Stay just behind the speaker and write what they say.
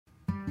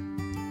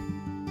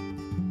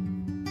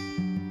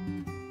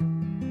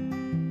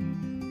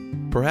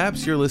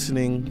Perhaps you're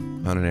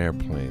listening on an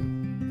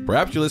airplane.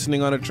 Perhaps you're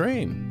listening on a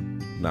train.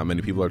 Not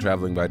many people are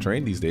traveling by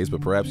train these days,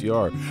 but perhaps you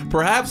are.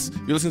 Perhaps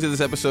you're listening to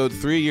this episode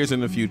 3 years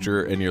in the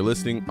future and you're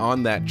listening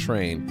on that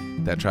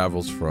train that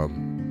travels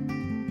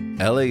from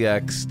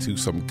LAX to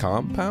some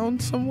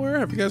compound somewhere.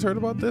 Have you guys heard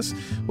about this?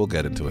 We'll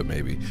get into it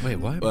maybe. Wait,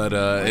 what? But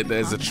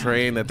there's a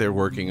train that they're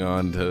working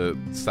on to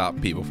stop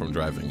people from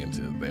driving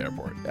into the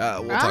airport.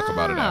 We'll talk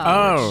about it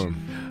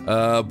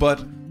afterwards.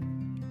 But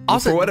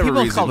Also, for whatever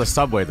people reason, call the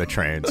subway the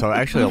train, so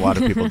actually a lot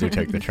of people do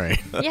take the train.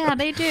 Yeah,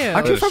 they do.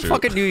 Aren't you is from true.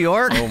 fucking New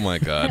York? Oh my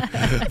God.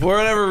 For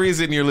whatever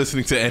reason, you're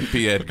listening to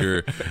NP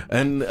Edgar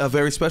and a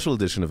very special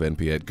edition of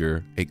NP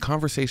Edgar, a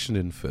conversation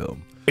in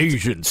film.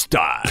 Asian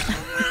style.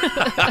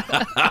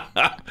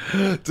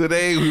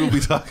 Today, we will be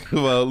talking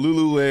about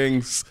Lulu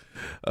Wang's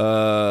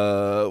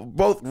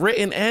both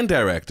written and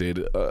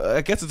directed.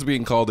 I guess it's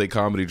being called a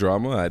comedy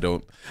drama.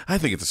 I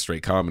think it's a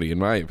straight comedy in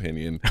my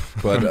opinion.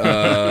 But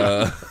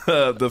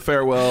The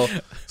Farewell,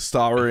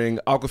 starring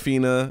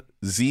Awkwafina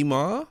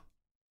Zima.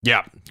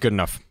 Yeah, good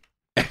enough.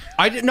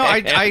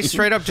 I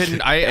straight up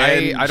didn't.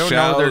 I don't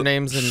know their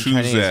names in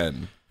Chinese.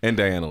 Shuzhen. And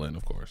Diana Lynn,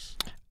 of course.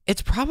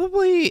 It's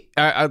probably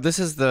this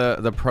is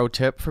the pro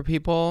tip for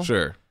people.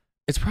 Sure.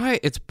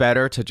 It's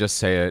better to just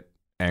say it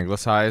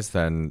anglicized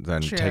than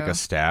True. take a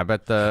stab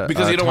at the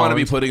Because you don't want to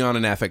be tones. putting on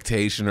an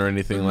affectation or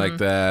anything like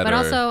that. But or-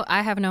 also,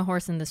 I have no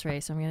horse in this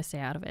race, so I'm going to stay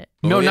out of it.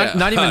 No, Oh, yeah.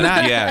 not even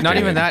that. Yeah, not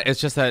okay. even that.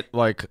 It's just that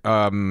like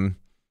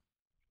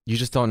you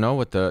just don't know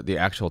what the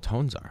actual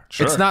tones are.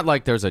 Sure. It's not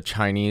like there's a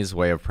Chinese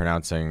way of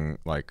pronouncing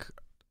like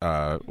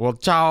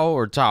zhao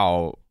or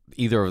zhao.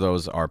 Either of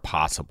those are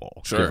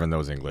possible Sure. given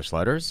those English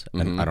letters,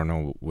 Mhm. and I don't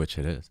know which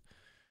it is.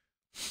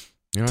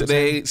 You know what I'm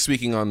Today,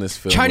 speaking on this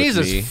film, saying? Chinese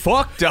with is me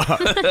fucked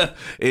up.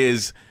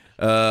 is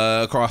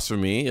across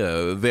from me,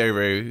 a very,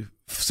 very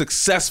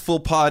successful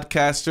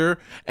podcaster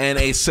and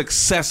a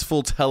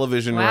successful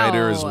television Wow.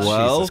 writer as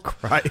well. Jesus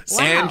Christ.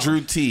 Wow.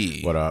 Andrew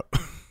T. What up?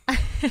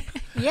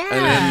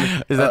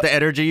 Yeah. Is that the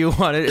energy you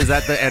wanted? Is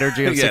that the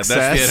energy of Yeah, success?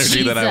 that's the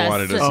energy that I Jesus.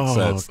 wanted as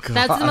Oh, success. God.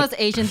 That's the most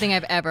Asian thing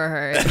I've ever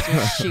heard. is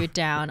Just shoot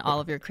down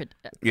all of your credits.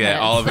 Yeah,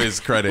 all of his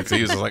credits.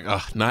 He was just like,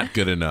 oh, not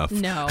good enough.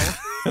 No.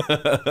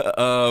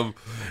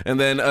 And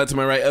then to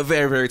my right, a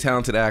very, very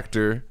talented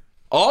actor,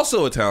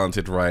 also a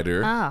talented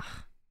writer, Ah,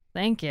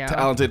 thank you.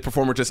 talented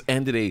performer, just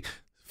ended a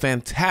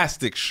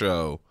fantastic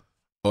show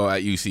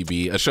at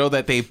UCB, a show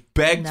that they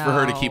begged for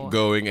her to keep No.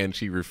 going, and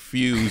she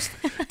refused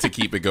to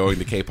keep it going,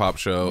 the K-pop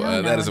show.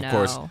 No, That is, of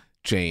course, no.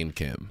 Jane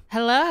Kim.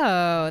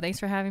 Hello. Thanks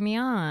for having me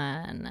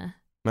on.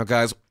 Now,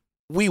 guys,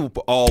 we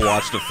all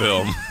watched the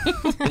film,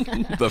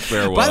 The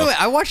Farewell. By the way,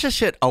 I watched this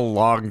shit a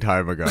long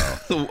time ago.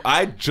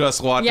 I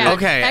just watched Yeah. it.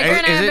 Okay, Edgar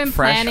and I is have it been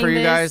fresh planning for you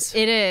this. guys?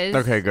 It is.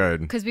 Okay,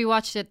 good. Because we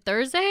watched it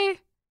Thursday.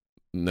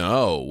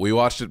 No, we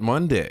watched it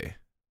Monday.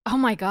 Oh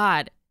my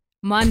God.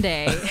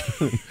 Monday.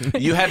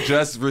 You had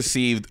just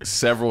received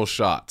several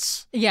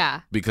shots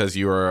Yeah. because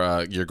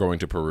you're going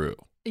to Peru.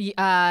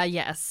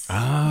 Yes.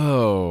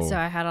 Oh. So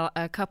I had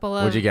a couple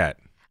of. What'd you get?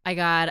 I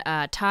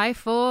got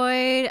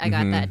typhoid. I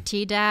got that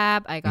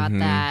Tdap. I got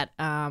that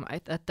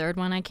a third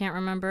one I can't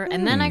remember,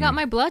 and then I got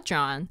my blood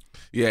drawn.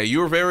 Yeah,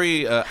 you were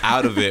very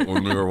out of it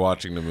when we were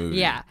watching the movie.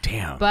 Yeah.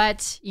 Damn.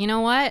 But you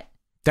know what?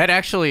 That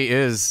actually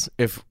is,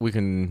 if we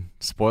can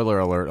spoiler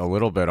alert a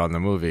little bit on the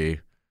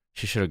movie,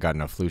 she should have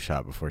gotten a flu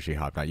shot before she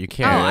hopped out. You Oh,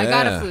 can't. I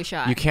got Yeah. a flu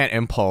shot. You can't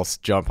impulse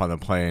jump on the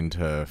plane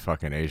to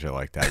fucking Asia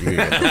like that. You could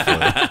get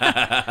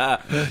the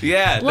flu.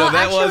 Yeah, Well, no,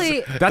 that actually-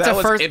 was That's that a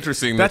was first.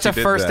 interesting. That's that a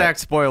you did first that. act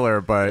spoiler,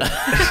 but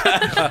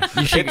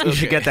you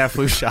should get that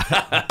flu shot.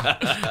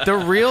 The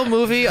real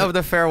movie of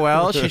The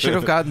Farewell, she should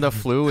have gotten the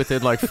flu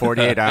within like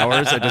 48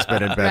 hours and just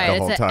been in bed Right, the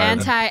it's whole an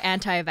time.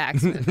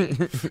 anti-vax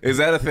movie. Is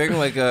that a thing?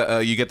 Like,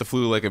 you get the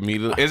flu like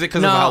immediately? Is it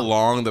because No. of how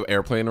long the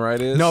airplane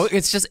ride is? No,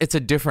 it's a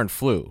different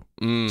flu.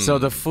 So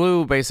the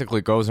flu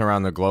basically goes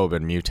around the globe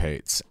and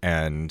mutates,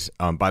 and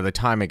by the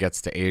time it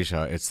gets to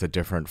Asia, it's the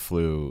different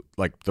flu.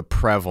 Like the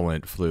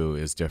prevalent flu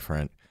is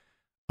different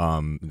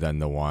than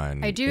the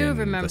one. I do in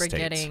remember the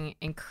States. getting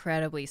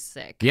incredibly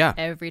sick. Yeah.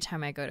 Every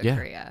time I go to yeah,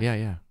 Korea.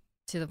 yeah,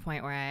 To the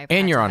point where I.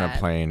 and you're on a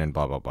plane and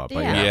blah blah blah.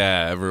 But Yeah.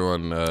 Yeah,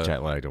 everyone.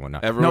 jet lagged and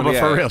whatnot. everyone- no, but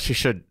for yeah. real, she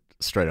should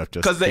straight up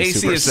just Because the be AC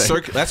super is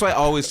sick. that's why I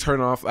always turn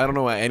off. I don't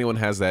know why anyone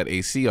has that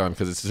AC on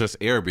because it's just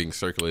air being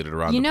circulated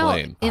around You the know,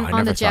 plane. Oh, I on the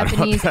never thought about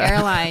Japanese that.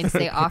 airlines,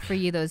 they offer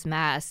you those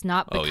masks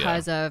not Oh, yeah.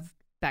 because of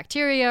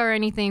bacteria or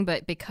anything,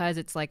 but because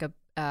it's like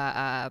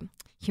a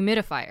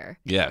humidifier,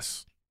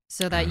 Yes.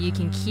 so that you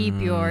can keep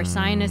your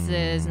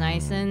sinuses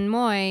nice and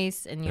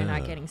moist, and you're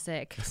not getting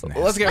sick.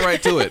 Well, let's get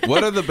right to it.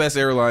 What are the best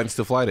airlines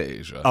to fly to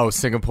Asia? Oh,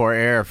 Singapore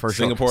Air for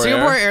sure. Singapore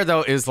Singapore Air? Air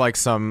though is like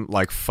some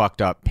like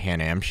fucked up Pan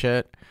Am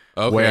shit.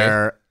 Okay.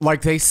 Where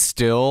like they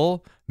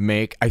still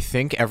make, I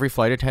think every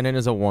flight attendant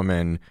is a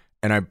woman,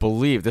 and I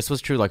believe this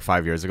was true like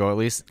 5 years ago at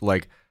least.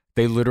 Like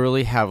They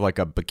literally have like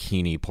a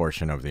bikini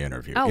portion of the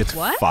interview. Oh, it's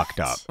what? fucked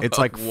up. It's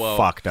like Whoa.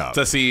 fucked up.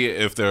 To see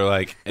if they're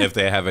like if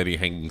they have any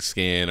hanging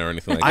skin or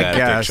anything like I that. If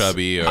they're guess.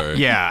 chubby or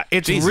Yeah,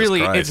 it's Jesus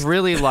really Christ.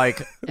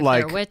 like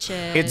They're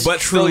witches. it's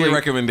But still, your truly-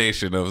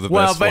 recommendation of the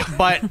well, best one.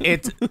 but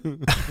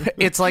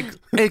it's like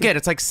again,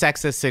 it's like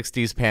sexist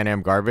 60s Pan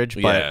Am garbage,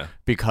 but Yeah.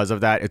 because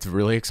of that, it's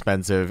really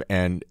expensive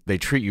and they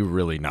treat you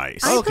really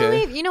nice. I Okay.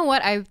 believe, you know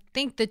what? I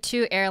think the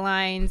two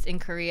airlines in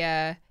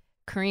Korea,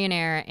 Korean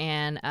Air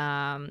and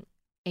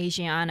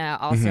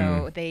Asiana,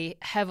 also they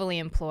heavily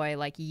employ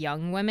like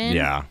young women.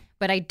 Yeah.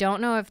 But I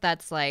don't know if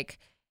that's like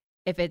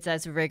if it's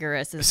as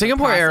rigorous as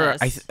Singapore the Air,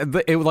 process.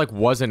 it like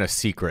wasn't a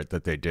secret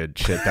that they did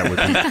shit that would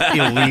be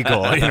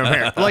illegal in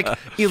America, like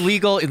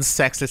illegal in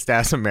sexist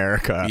ass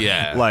America.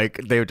 Yeah.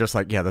 like they were just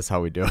like, yeah, that's how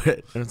we do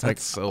it. And it's like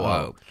That's so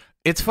wild.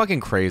 It's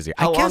fucking crazy.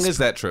 How I long guess, is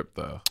that trip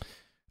though?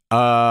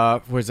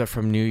 was that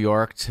from New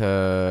York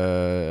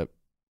to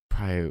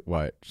probably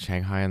what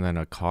Shanghai and then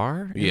a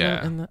car?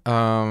 Yeah.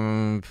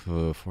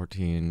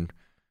 14,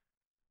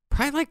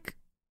 probably like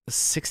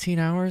 16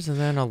 hours and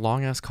then a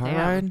long ass car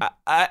Damn. ride.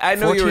 I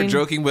know you were 14?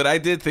 joking, but I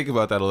did think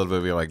about that a little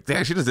bit. Be like,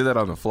 damn, she just did that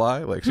on the fly.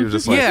 Like she was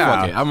just like, Yeah.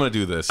 fuck it, I'm gonna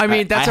do this. I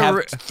mean, that's I a have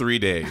re- 3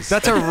 days.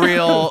 That's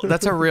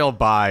a real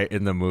buy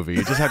in the movie.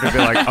 You just have to be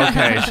like,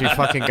 okay, she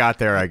fucking got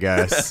there, I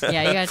guess.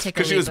 Yeah, you gotta take a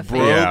because she leap was of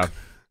broke. faith.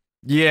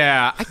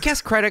 Yeah, I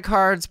guess credit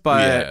cards,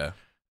 but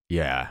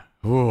Yeah.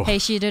 Ooh. Hey,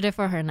 she did it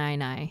for her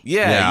nai.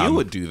 Yeah, Yeah. you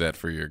would do that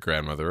for your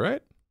grandmother,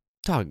 right?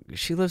 Dog,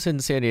 she lives in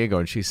San Diego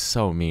and she's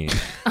so mean.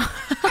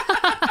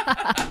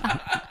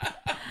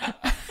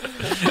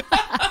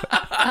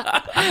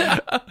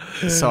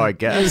 So I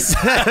guess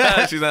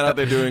She's not out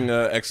there doing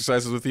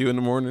exercises with you in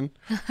the morning.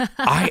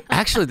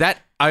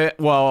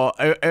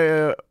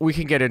 we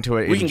can get into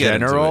it We in can get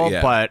into general, it,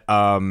 yeah.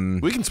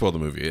 but We can spoil the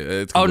movie.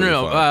 It's oh no,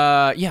 completely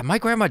fine. yeah, my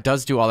grandma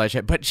does do all that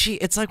shit, but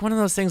it's like one of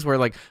those things where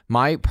like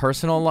my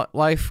personal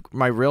life,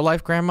 my real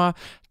life grandma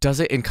does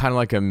it in kind of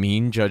like a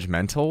mean,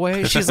 judgmental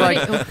way. She's like,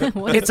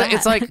 What's it's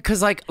that? like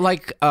because like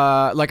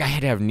I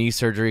had to have knee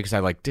surgery because I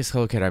like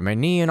dislocated my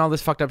knee and all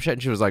this fucked up shit,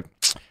 and she was like,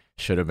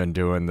 should have been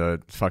doing the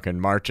fucking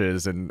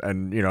marches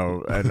and you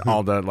know and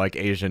all the like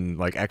Asian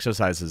like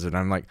exercises, and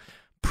I'm like,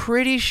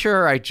 pretty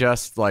sure I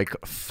just like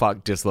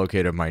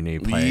dislocated my knee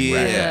playing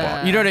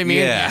racquetball. You know what I mean?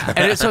 Yeah.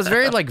 And so it's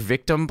very like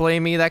victim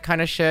blamey, that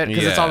kind of shit,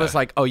 because it's all Yeah. this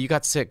like, oh, you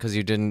got sick because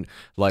you didn't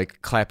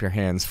like clap your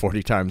hands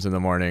 40 times in the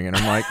morning, and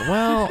I'm like,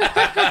 well,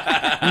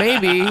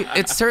 maybe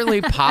it's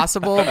certainly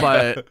possible,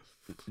 but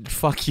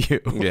fuck you.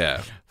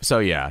 Yeah. So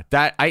yeah,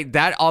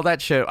 all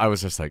that shit, I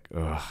was just like,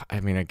 ugh. I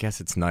mean, I guess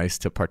it's nice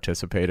to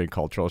participate in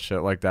cultural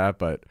shit like that,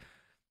 but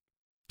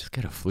just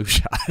get a flu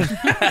shot.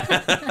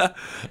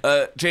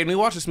 Jane, we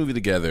watched this movie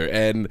together,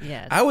 and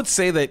Yes. I would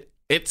say that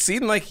it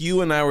seemed like you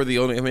and I were the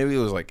only, maybe it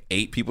was like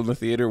 8 people in the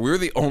theater. We were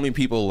the only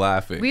people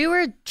laughing. We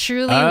were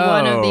truly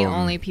one of the Oh.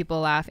 only people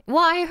laughing.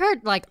 Well, I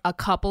heard like a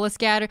couple of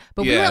scatter,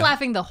 but we Yeah. were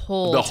laughing the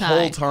whole The time.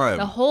 whole time.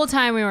 The whole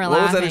time we were What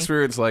laughing. was that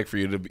experience like for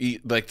you to be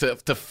like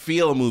to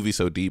feel a movie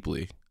so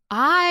deeply?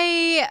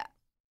 I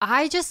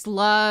just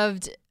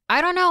loved. I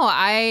don't know.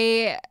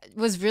 I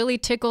was really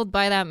tickled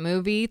by that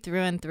movie through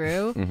and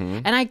through,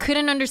 and I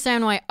couldn't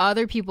understand why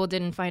other people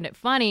didn't find it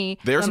funny.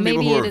 There were but some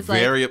people maybe who it were is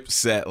like- very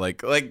upset,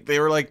 like they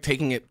were like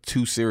taking it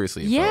too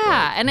seriously. it felt Yeah,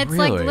 like. and it's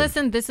like, Really?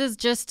 listen, this is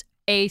just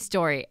a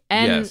story,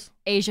 and Yes.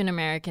 Asian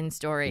American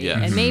story, Yes.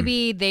 and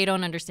maybe they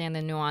don't understand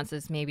the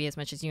nuances maybe as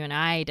much as you and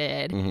I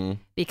did,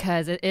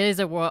 because it is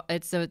a world.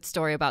 It's a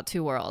story about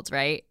two worlds,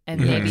 right? And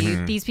maybe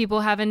these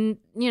people haven't,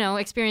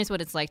 experienced what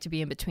it's like to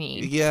be in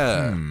between.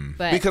 Yeah,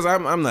 But because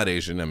I'm not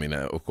Asian. I mean,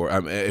 of course,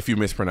 if you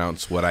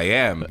mispronounce what I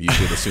am, you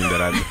could assume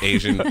that I'm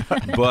Asian.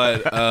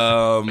 But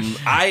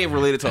I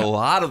related to a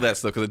lot of that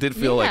stuff because it did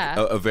feel Yeah.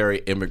 like a very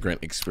immigrant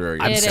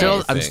experience. It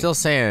I'm is. still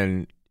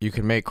saying you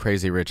can make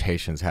crazy rich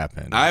Haitians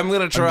happen. I'm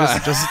gonna try.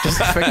 Just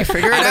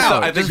figure it I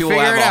out. think Just people will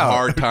figure have it a out.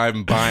 hard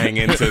time buying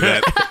into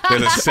that.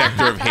 There's a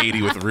sector of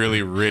Haiti with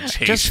really rich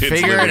Haitians Just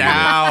figure living it in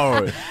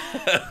out.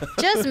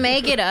 just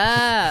make it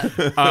up.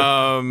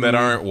 that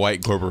aren't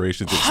white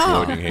corporations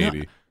exploiting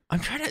Haiti.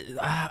 I'm trying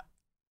to.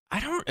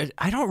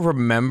 I don't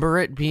remember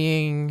it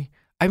being.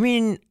 I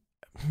mean,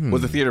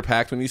 Was the theater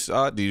packed when you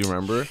saw it? Do you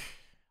remember?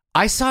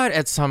 I saw it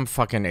at some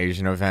fucking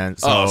Asian event.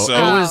 So Oh, so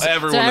it was.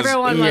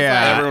 everyone was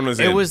Yeah, everyone was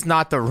it in. was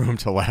not the room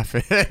to laugh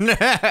in.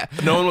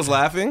 No one was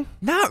laughing.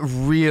 Not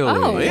really.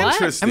 Oh, what?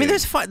 Interesting. I mean,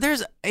 there's fun.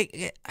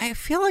 I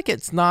feel like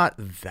it's not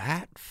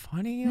that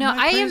funny. No, Am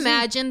I crazy?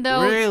 imagine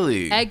though,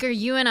 Really? Edgar,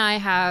 you and I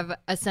have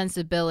a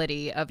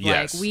sensibility of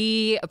Yes. like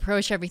we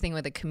approach everything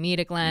with a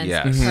comedic lens,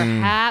 Yes.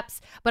 perhaps.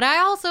 But I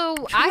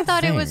to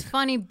thought it was think.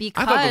 funny I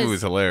because thought the movie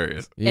was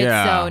hilarious. Yeah.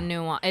 it's so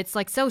nuanced. It's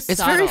like so It's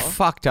subtle. very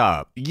fucked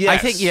up. Yes. I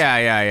think.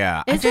 Yeah.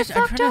 Is it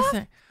fucked up? I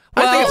think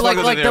Well, it's like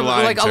fucked up that they're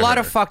lying like a to lot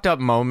her. of fucked up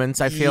moments.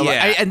 I feel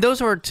Yeah. like, and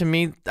those were to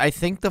me. I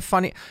think the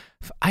funny.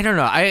 I don't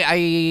know. I'm not I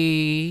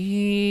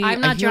hear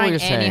what drawing you're any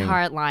saying.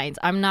 hard lines.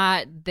 I'm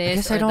not this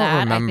guess or I don't that. I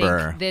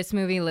remember. think this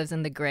movie lives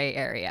in the gray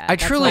area. I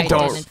That's truly why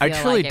don't. didn't I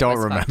feel truly like it don't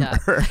was fucked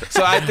up. remember.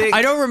 So I think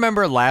I don't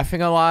remember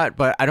laughing a lot,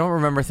 but I don't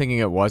remember thinking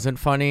it wasn't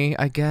funny.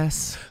 I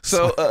guess.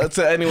 so.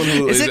 To anyone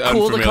who Is it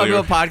cool to come to unfamiliar-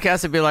 a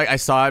podcast and be like, I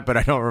saw it, but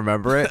I don't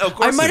remember it? Of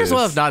course I might it as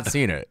well is. have not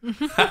seen it.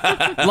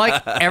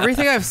 Like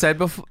everything I've said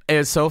before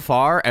is so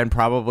far, and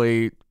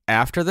probably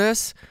after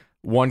this,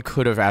 one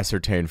could have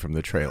ascertained from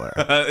the trailer.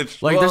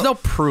 Like, there's no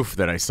proof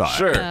that I saw it.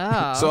 Sure.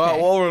 Oh, So okay.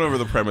 we'll run over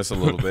the premise a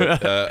little bit.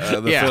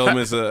 The Yeah. film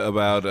is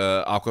about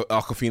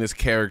Awkwafina's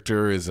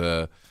character is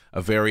a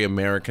very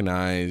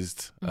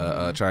Americanized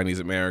Chinese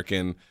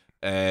American,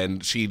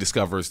 and she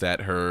discovers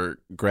that her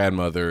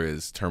grandmother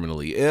is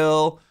terminally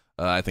ill.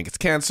 I think it's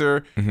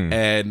cancer,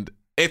 and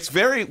it's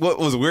very. What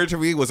was weird to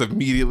me was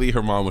immediately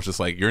her mom was just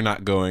like, "You're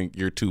not going.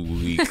 You're too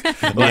weak."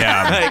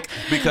 Like,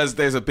 because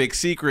there's a big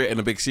secret, and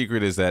the big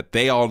secret is that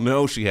they all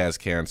know she has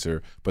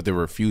cancer, but they're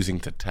refusing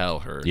to tell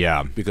her.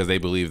 Yeah. because they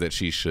believe that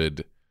she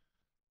should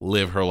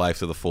live her life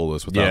to the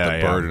fullest without Yeah, the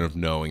yeah. burden of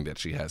knowing that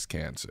she has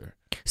cancer.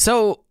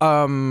 So,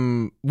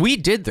 we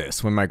did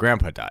this when my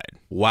grandpa died.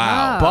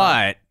 Wow. Oh.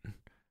 But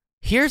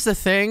here's the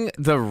thing,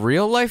 the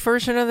real life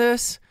version of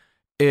this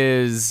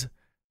is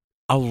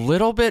a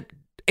little bit,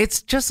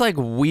 it's just like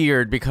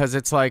weird because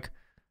it's like,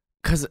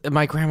 because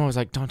my grandma was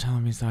like, don't tell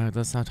him he's dying,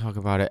 let's not talk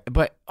about it.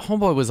 But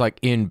homeboy was like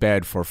in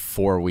bed for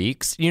 4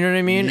 weeks, you know what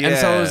I mean? And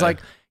so it was Yeah. like,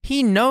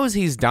 he knows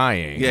he's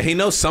dying. Yeah, he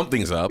knows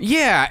something's up.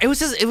 Yeah, it was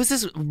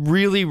this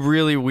really,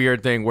 really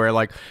weird thing where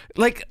like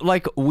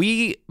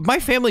my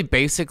family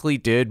basically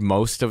did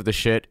most of the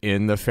shit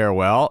in the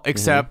farewell,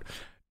 except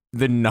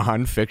the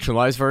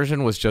non-fictionalized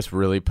version was just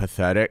really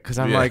pathetic because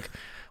I'm Yeah. like,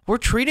 we're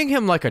treating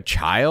him like a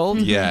child.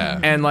 Yeah.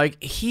 And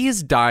like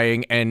he's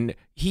dying, and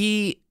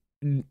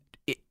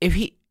if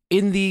he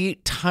in the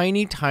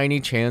tiny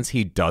chance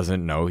he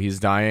doesn't know he's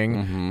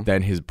dying,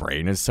 then his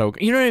brain is so,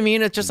 you know what I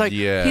mean? It's just like,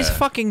 Yeah. he's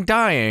fucking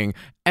dying,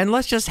 and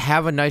let's just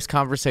have a nice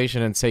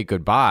conversation and say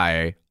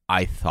goodbye.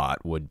 I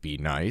thought would be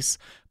nice,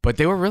 but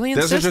they were really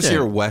Those insistent. are just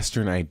your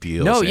Western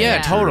ideals. No, yeah,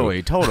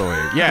 Andrew. totally.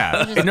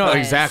 Yeah. Just No, biased.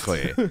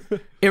 exactly.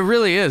 It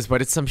really is,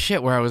 but it's some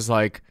shit where I was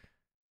like,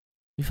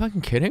 you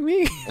fucking kidding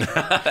me?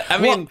 I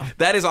mean,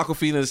 that is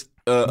Awkwafina's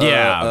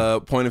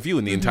point of view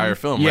in the entire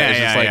film. Right? It's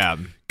just like,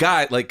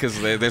 God, like, because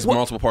there's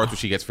multiple parts where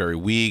she gets very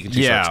weak and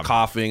she starts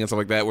coughing and stuff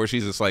like that, where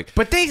she's just like,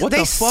 But they what the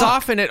fuck?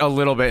 soften it a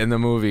little bit in the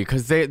movie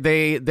because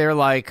they're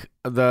like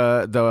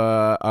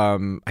the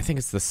I think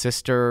it's the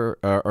sister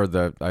or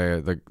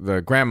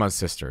the grandma's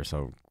sister,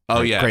 so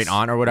yes. great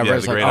aunt or whatever. Yeah,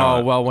 It's the like, great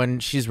aunt. well, when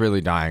she's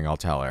really dying, I'll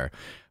tell her.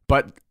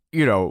 But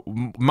you know,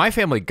 my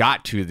family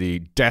got to the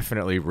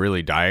definitely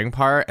really dying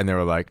part, and they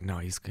were like, no,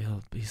 he's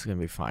gonna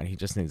be fine. He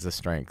just needs the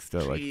strength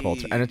to like pull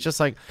through. And it's just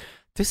like,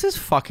 this is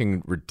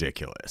fucking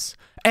ridiculous.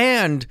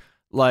 And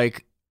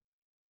like,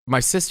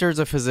 my sister's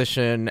a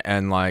physician,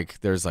 and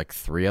like, there's like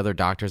 3 other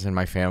doctors in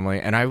my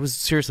family, and I was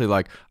seriously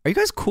like, are you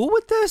guys cool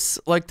with this?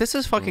 Like, this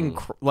is fucking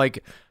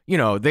like, you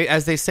know,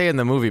 as they say in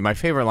the movie, my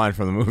favorite line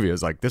from the movie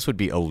is like, this would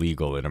be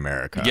illegal in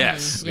America.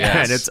 yes, Yeah.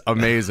 yes. And it's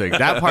amazing.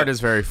 That part is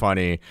very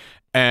funny.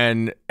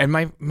 And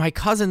my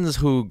cousins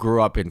who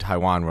grew up in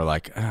Taiwan were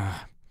like,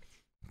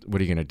 what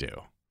are you gonna do?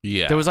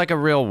 yeah. There was like a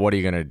real what are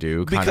you gonna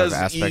do kind of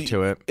aspect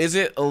to it. Is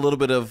it a little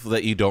bit of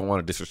that you don't want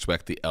to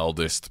disrespect the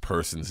eldest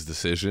person's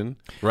decision,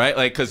 right?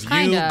 Like, because you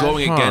Kinda.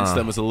 going against Huh.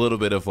 them is a little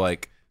bit of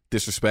like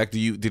disrespect.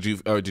 Did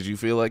you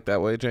feel like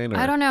that way, Jane? Or?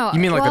 I don't know. You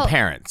mean like Well, the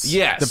parents?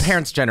 Yes. The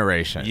parents'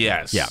 generation.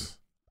 Yes. Yeah.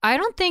 I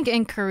don't think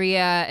in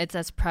Korea it's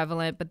as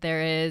prevalent, but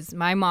there is.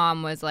 My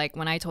mom was like,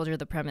 when I told her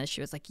the premise,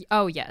 she was like,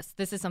 oh, yes,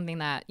 this is something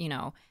that, you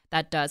know,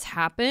 that does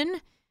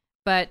happen.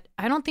 But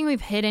I don't think we've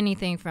hid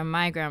anything from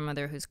my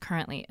grandmother who's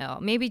currently ill.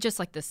 Maybe just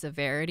like the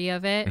severity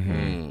of it.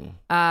 Mm.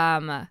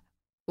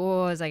 What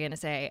was I going to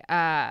say?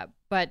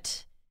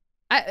 But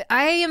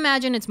I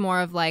imagine it's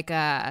more of like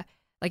an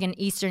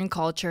Eastern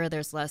culture.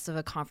 There's less of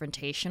a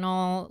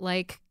confrontational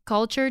like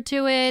culture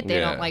to it. They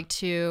Yeah. don't like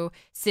to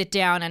sit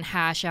down and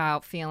hash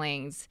out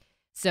feelings.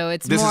 So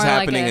it's This more is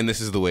happening, like and this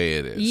is the way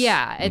it is.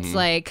 yeah, it's Mhm.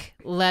 like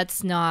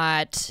let's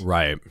not.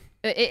 Right.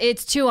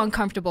 It's too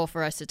uncomfortable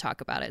for us to talk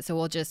about it. So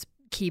we'll just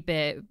keep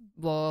it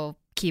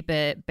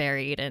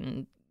buried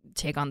and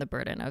take on the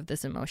burden of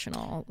this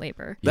emotional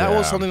labor. That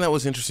was Yeah. something that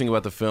was interesting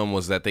about the film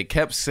was that they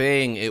kept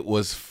saying it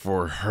was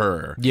for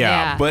her. Yeah.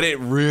 Yeah. But it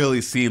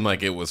really seemed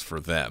like it was for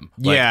them.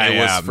 Like, Yeah, it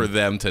yeah. was for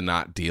them to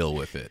not deal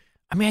with it.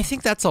 I mean, I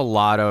think that's a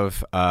lot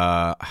of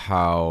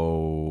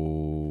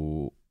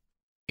how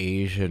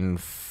Asian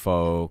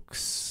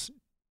folks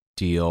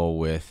deal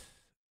with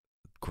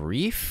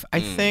grief. I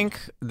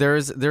think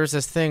there's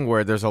this thing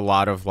where there's a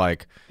lot of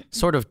like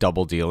sort of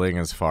double dealing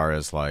as far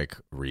as like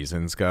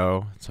reasons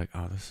go. It's like,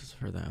 oh, this is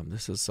for them.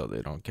 This is so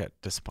they don't get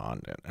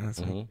despondent. And it's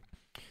like,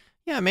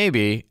 yeah,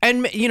 maybe.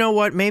 And you know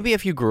what? Maybe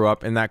if you grew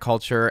up in that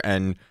culture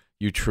and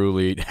you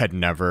truly had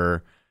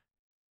never,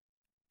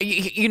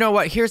 you know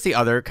what? Here's the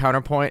other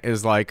counterpoint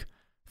is like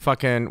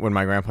fucking when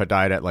my grandpa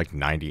died at like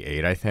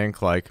 98, I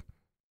think, like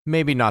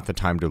maybe not the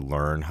time to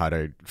learn how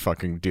to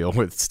fucking deal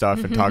with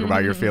stuff and talk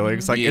about your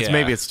feelings. Like,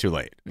 maybe it's too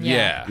late.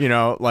 Yeah. You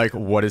know, like,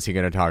 what is he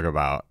going to talk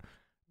about?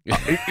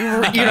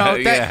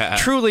 That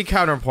truly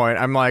counterpoint.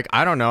 I'm like,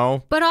 I don't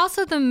know. But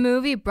also the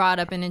movie brought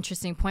up an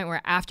interesting point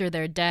where after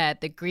they're dead,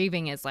 the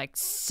grieving is like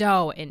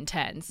so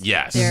intense.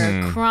 Yes.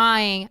 They're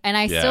crying. And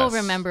I still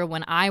remember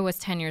when I was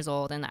 10 years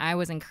old and I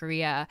was in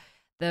Korea,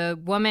 the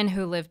woman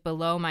who lived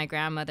below my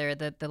grandmother,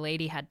 the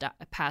lady had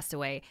passed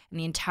away, and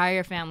the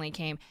entire family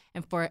came.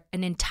 And for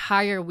an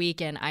entire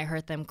weekend, I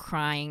heard them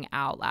crying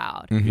out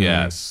loud.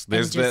 Yes.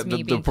 There's the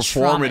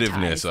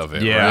performativeness of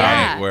it,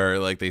 right? Where,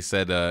 like they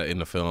said in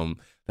the film,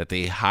 that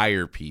they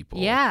hire people.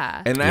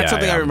 Yeah. And that's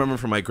something I remember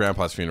from my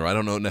grandpa's funeral. I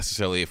don't know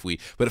necessarily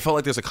but it felt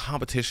like there's a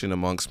competition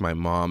amongst my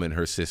mom and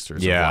her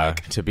sisters. Yeah, of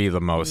like, to be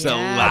the most the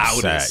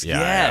loudest.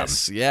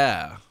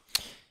 Upset.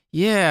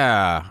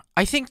 Yeah.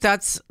 I think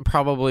that's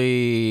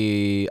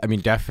probably, I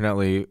mean,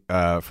 definitely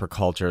for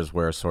cultures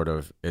where sort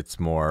of it's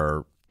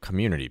more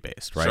community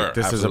based, right? Sure,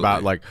 this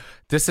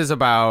is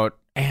about,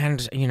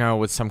 and, you know,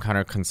 with some kind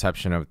of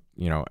conception of,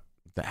 you know,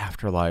 the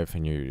afterlife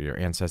and your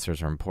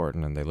ancestors are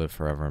important and they live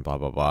forever and blah,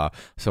 blah, blah.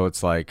 So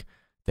it's like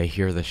they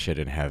hear the shit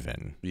in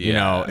heaven. Yeah. You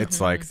know, it's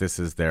like this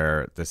is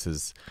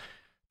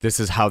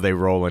how they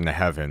roll into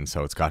heaven,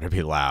 so it's got to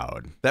be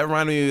loud. That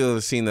reminded me of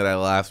the scene that I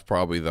laughed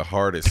probably the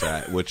hardest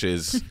at, which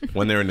is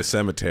when they're in the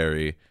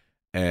cemetery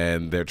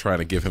and they're trying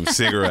to give him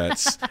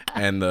cigarettes,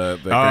 and the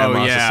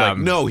grandma's just like,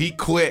 no, he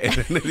quit.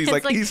 And then he's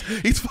like, he's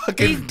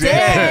fucking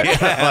dead.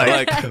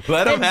 Like,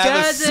 let him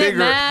have a cigarette.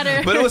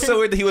 Matter. But it was so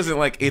weird that he wasn't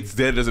like, it's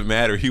dead, doesn't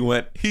matter. He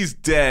went, he's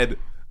dead.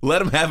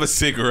 Let him have a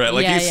cigarette.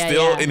 Like he's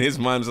still in his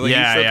mind. Like he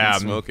still can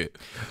smoke it.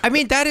 I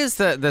mean, that is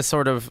the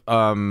sort of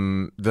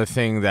the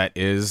thing that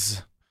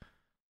is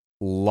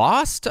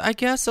lost, I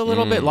guess, a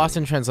little bit. Lost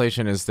in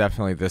translation is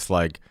definitely this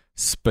like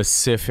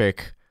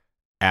specific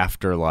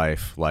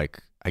afterlife,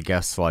 like I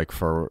guess like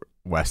for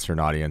Western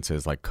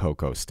audiences, like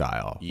Coco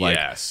style.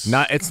 Yes.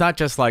 Like, it's not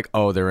just like,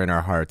 oh, they're in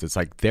our hearts. It's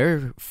like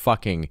they're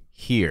fucking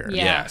here.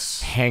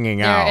 Yes.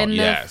 Hanging out. They're in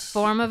the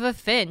form of a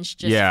finch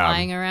just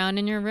flying around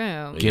in your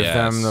room. Give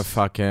them the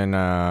fucking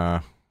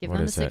give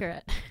them a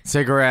cigarette.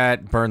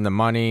 Cigarette, burn the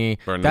money.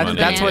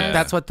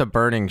 That's what the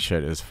burning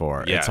shit is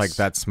for. Yes. It's like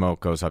that smoke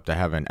goes up to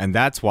heaven. And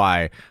that's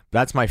why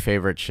that's my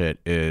favorite shit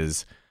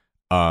is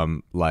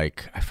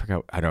like I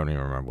forgot, I don't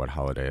even remember what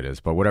holiday it is,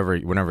 but whenever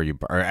you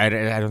I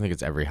don't think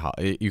it's every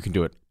holiday. You can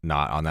do it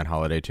not on that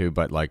holiday too,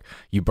 but like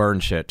you burn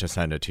shit to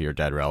send it to your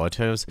dead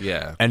relatives.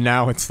 Yeah. And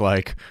now it's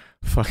like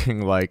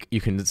fucking like you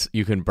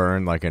can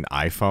burn like an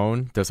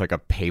iPhone. There's like a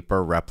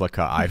paper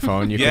replica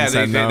iPhone you can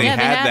send them. They had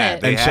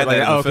that. They had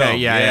that. Okay,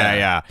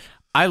 yeah.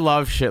 I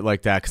love shit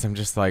like that because I'm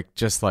just like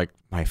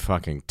my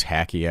fucking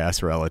tacky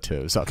ass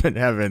relatives up in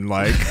heaven.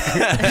 Like,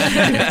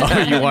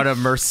 oh, you want a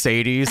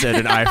Mercedes and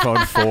an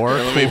iPhone 4?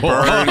 Let me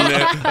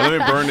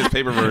burn this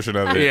paper version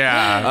of it.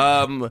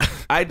 Yeah.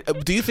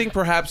 Do you think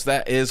perhaps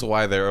that is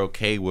why they're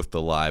okay with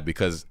the lie?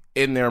 Because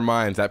in their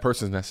minds, that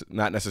person's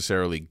not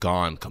necessarily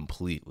gone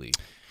completely.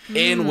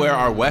 In where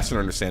our Western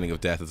understanding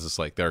of death is just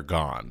like they're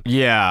gone.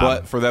 Yeah.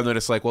 But for them, they're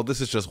just like, well, this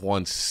is just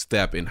one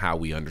step in how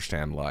we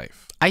understand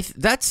life.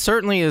 That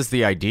certainly is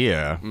the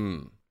idea.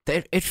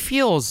 It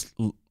feels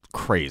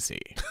crazy.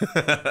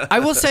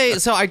 I will say,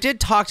 so I did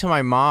talk to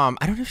my mom.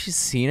 I don't know if she's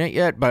seen it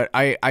yet, but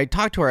I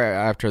talked to her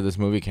after this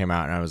movie came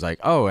out, and I was like,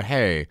 oh,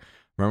 hey,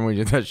 remember we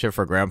did that shit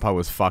for Grandpa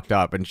was fucked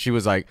up? And she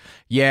was like,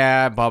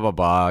 yeah, blah, blah,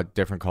 blah,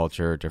 different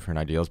culture, different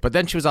ideals. But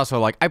then she was also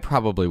like, I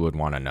probably would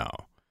want to know.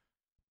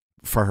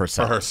 For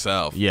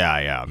herself.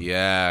 Yeah.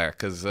 Yeah,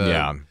 because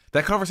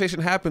that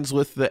conversation happens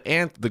with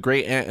the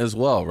great aunt as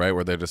well, right?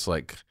 Where they're just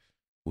like,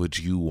 would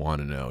you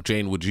want to know?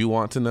 Jane, would you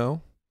want to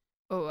know?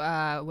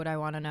 Oh, would I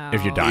want to know?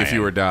 If you're dying. If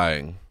you were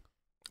dying.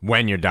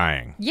 When you're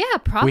dying. Yeah,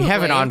 probably. We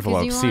have an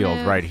envelope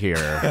sealed right here.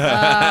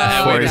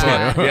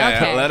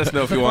 Okay. Let us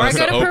know if you want us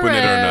to open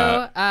it or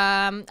not.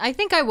 I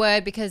think I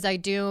would because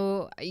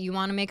you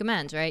want to make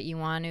amends, right? You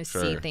want to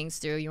see things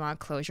through. You want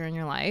closure in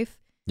your life.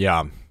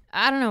 Yeah.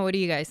 I don't know. What do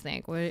you guys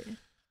think?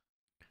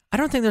 I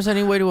don't think there's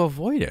any way to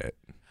avoid it.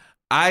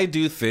 I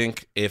do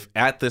think if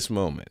at this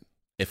moment,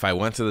 if I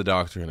went to the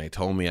doctor and they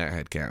told me I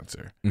had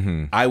cancer,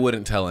 I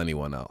wouldn't tell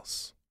anyone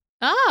else.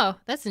 Oh,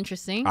 that's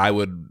interesting. I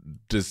would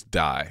just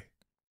die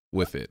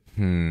with it.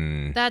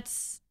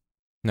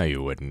 No,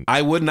 you wouldn't.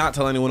 I would not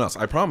tell anyone else.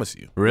 I promise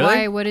you. Really?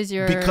 Why? What is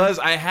your... Because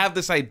I have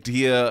this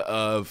idea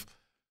of,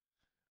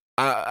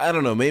 I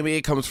don't know, maybe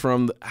it comes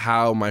from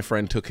how my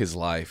friend took his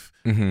life.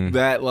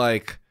 That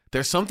like,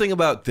 there's something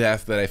about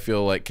death that I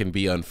feel like can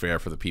be unfair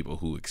for the people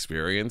who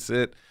experience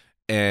it.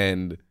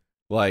 And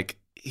like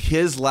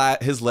his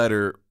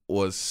letter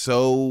was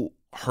so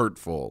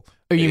hurtful.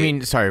 Oh, you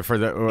mean, sorry, for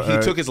the...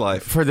 he took his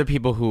life. For the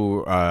people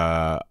who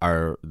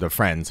are the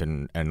friends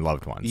and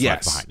loved ones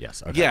left behind.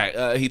 Yes. Okay.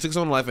 Yeah, he took his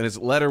own life, and his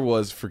letter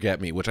was forget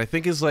me, which I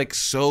think is like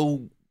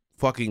so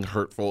fucking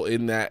hurtful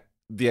in that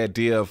the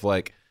idea of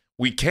like,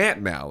 we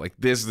can't now. Like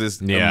there's this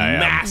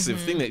massive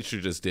thing that you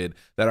just did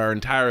that our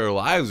entire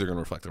lives are going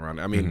to reflect around.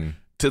 I mean,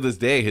 to this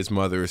day, his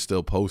mother is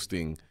still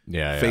posting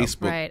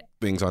Facebook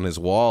things on his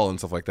wall and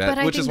stuff like that,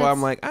 But which is why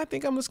I'm like, I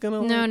think I'm just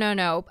gonna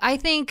No. I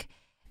think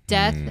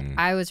death.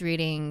 I was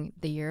reading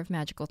The Year of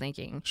Magical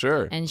Thinking.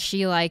 Sure. And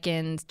she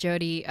likens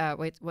Jodie.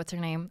 Wait, what's her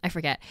name? I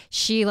forget.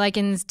 She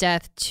likens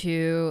death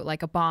to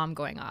like a bomb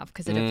going off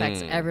because it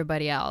affects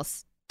everybody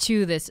else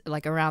to this,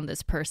 like around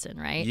this person,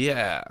 right?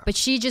 Yeah. But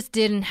she just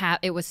didn't have.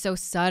 It was so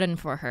sudden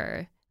for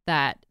her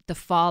that the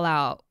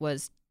fallout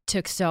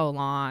took so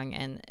long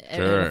and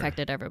it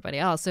affected everybody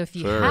else. So if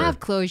you have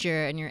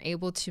closure and you're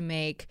able to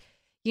make,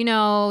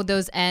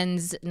 those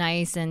ends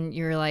nice and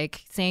you're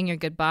like saying your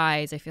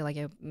goodbyes, I feel like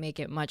it make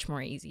it much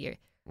more easier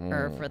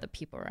for the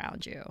people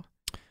around you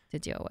to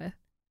deal with.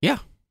 Yeah,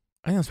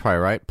 I think that's probably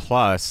right.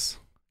 Plus,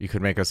 you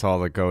could make us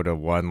all go to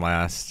one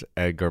last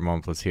Edgar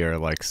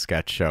Montplaisir like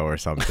sketch show or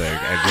something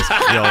and just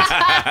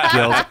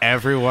guilt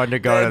everyone to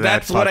go to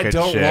that fucking shit.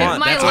 That's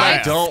what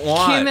I don't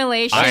want.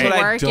 Accumulation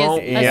work is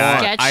a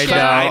sketch show.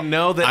 I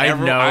know that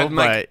everyone.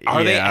 But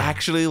are they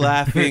actually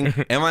laughing?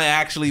 Am I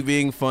actually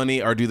being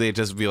funny, or do they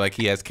just be like,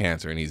 he has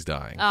cancer and he's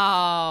dying?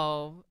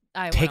 Oh,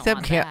 I take them.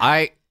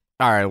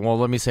 All right. Well,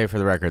 let me say for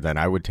the record, then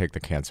I would take the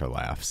cancer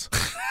laughs.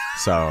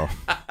 So,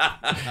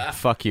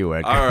 fuck you,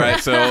 Edgar. All right,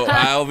 so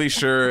I'll be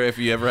sure if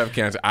you ever have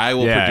cancer, I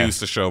will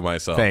produce the show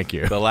myself. Thank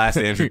you. The last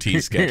Andrew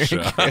T sketch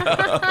show.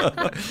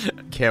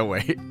 Can't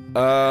wait.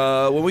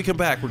 When we come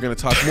back, we're going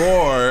to talk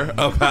more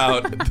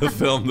about the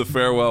film The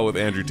Farewell with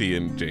Andrew T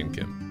and Jane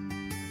Kim.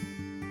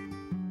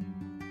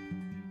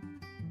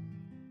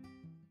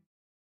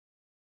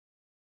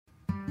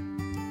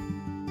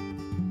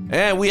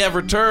 And we have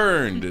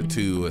returned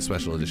to a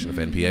special edition of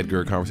NP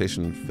Edgar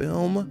Conversation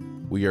Film.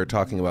 We are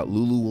talking about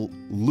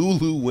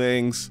Lulu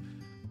Wang's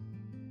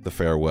The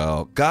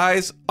Farewell.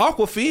 Guys,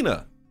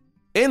 Awkwafina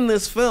in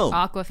this film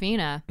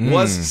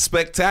was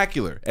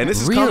spectacular. And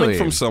this is coming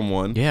from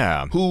someone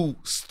who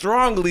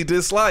strongly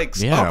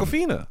dislikes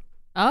Awkwafina.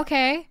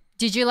 Okay.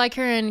 Did you like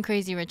her in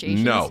Crazy Rich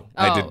Asians? No,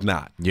 I did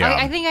not. Yeah,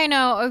 I think I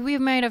know. We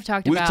might have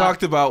talked about. We've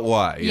talked about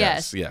why.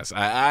 Yes.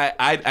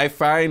 I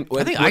find.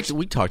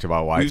 We talked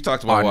about why. We've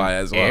talked about why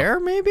as well. Air,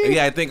 maybe.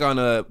 Yeah, I think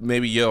on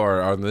maybe or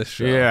on this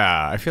show.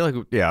 Yeah, I feel like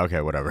okay,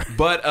 whatever.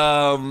 But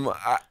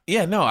I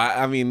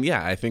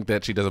think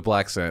that she does a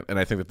black scent, and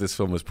I think that this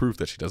film is proof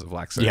that she does a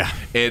black scent. Yeah,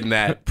 in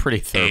that pretty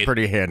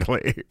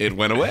handily. It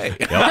went away.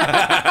 Yep.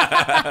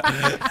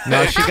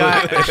 No, she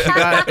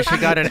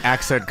got an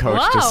accent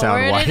coach to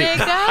sound white. Where did it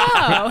go?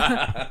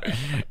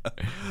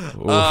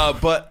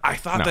 But I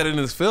thought that in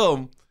this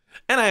film,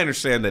 and I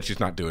understand that she's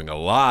not doing a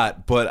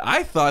lot, but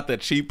I thought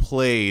that she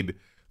played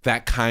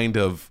that kind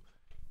of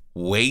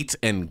weight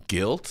and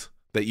guilt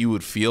that you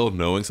would feel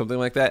knowing something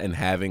like that and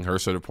having her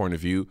sort of point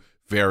of view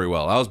very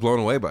well. I was blown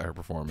away by her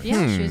performance.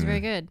 Yeah, she was very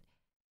good.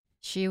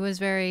 She was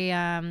very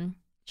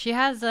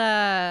she's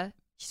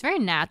very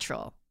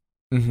natural.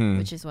 Mm-hmm.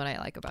 Which is what I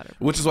like about her.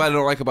 Which is what I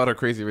don't like about her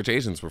Crazy Rich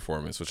Asians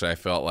performance, which I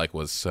felt like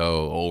was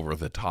so over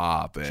the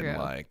top. And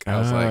like, I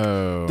was like,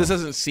 this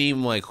doesn't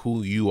seem like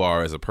who you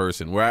are as a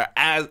person.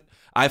 Whereas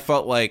I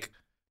felt like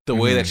the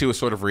way that she was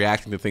sort of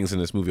reacting to things in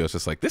this movie, I was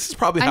just like, this is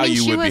probably how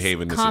you would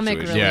behave in this comic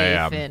situation.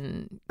 relief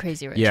in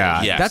Crazy Rich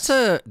Asians. Yes.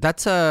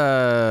 That's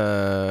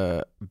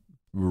a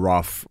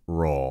rough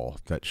role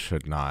that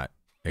should not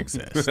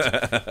exist.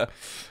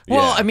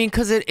 Well, I mean,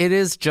 because it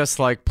is just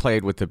like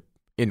played with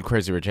in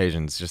Crazy Rich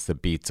Asians, just the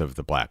beats of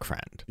the black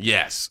friend.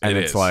 Yes, and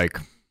it's like,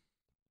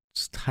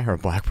 just hire a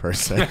black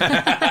person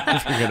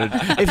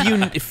if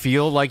you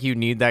feel like you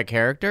need that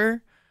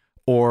character,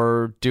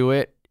 or do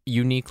it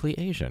uniquely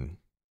Asian.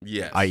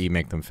 Yes, i.e.,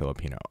 make them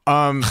Filipino.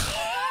 Too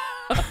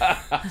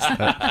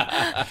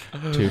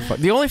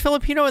fun. The only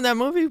Filipino in that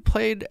movie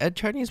played a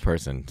Chinese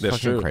person. It's fucking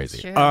true. Crazy.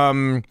 Sure.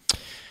 I'm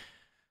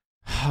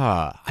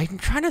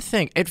trying to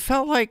think. It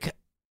felt like,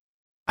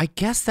 I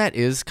guess that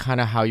is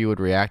kind of how you would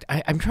react.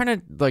 I'm trying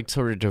to like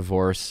sort of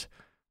divorce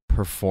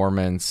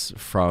performance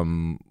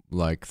from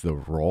like the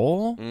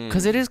role,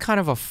 because it is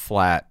kind of a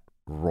flat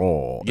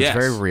role. Yes.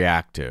 It's very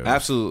reactive.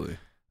 Absolutely.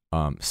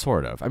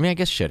 Sort of. I mean, I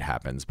guess shit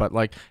happens, but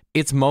like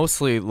it's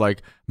mostly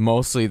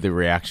the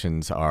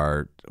reactions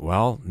are,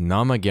 well,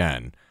 numb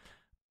again.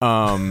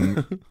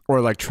 Or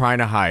like trying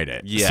to hide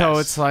it. Yes. So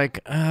it's like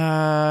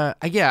I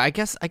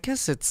guess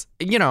it's,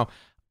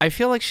 I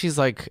feel like she's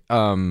like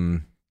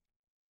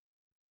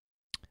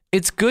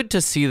it's good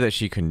to see that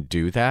she can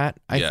do that,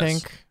 I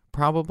think,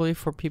 probably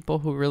for people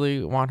who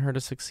really want her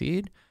to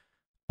succeed.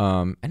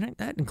 And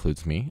that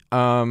includes me.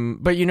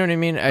 But you know what I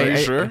mean? Are you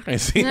sure? I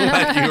seem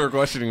like you were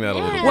questioning that a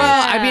little bit.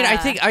 Well, I mean, I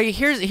think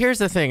here's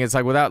the thing. It's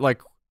like without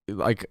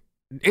like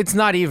it's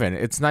not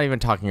even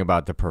talking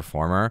about the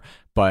performer,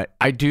 but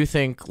I do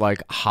think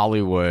like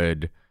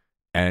Hollywood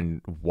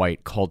and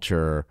white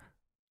culture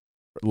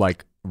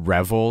like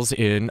revels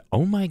in,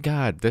 oh my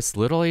god, this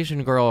little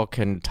Asian girl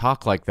can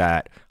talk like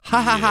that,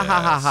 ha ha ha ha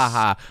ha ha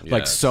ha,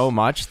 like so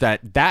much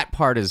that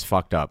part is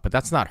fucked up, but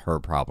that's not her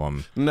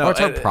problem. No, or it's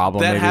her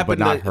problem maybe, but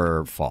not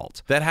her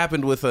fault. That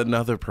happened with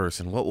another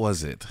person. What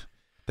was it?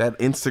 That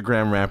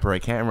Instagram rapper, I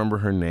can't remember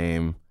her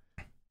name.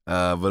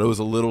 But it was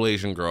a little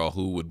Asian girl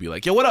who would be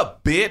like, "Yo, what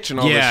up, bitch?" and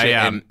all this shit.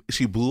 And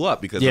she blew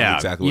up because of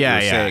exactly what you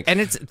were saying. And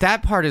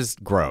that part is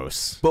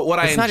gross. But what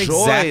it's I enjoyed,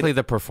 not exactly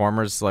the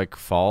performer's like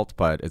fault,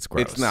 but it's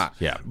gross. It's not.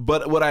 Yeah.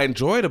 But what I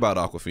enjoyed about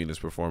Awkwafina's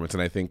performance,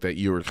 and I think that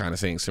you were kind of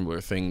saying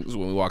similar things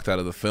when we walked out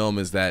of the film,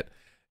 is that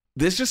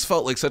this just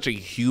felt like such a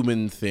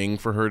human thing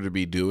for her to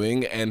be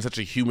doing and such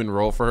a human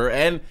role for her.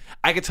 And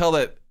I could tell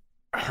that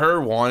her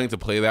wanting to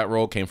play that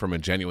role came from a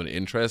genuine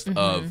interest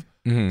of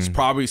it's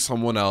probably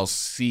someone else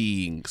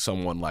seeing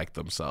someone like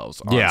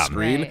themselves on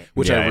screen,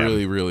 which I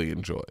really, really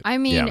enjoyed. I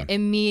mean,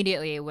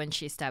 immediately when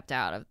she stepped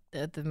out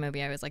of the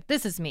movie, I was like,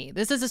 this is me.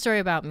 This is a story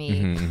about me.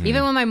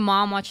 Even when my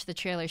mom watched the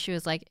trailer, she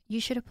was like,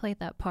 you should have played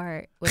that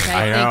part, which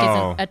I think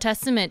is a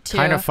testament to.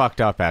 Kind of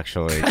fucked up,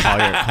 actually. Call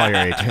your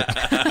agent.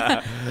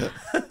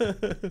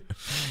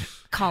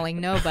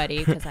 Calling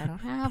nobody because I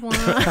don't have one.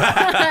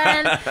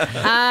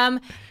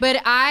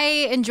 But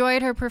I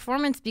enjoyed her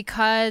performance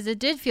because it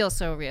did feel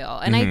so real.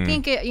 And I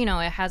think it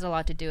has a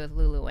lot to do with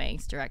Lulu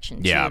Wang's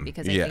direction too,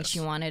 because I think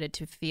she wanted it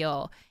to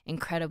feel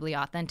incredibly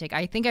authentic.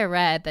 I think I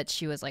read that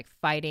she was like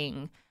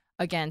fighting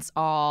against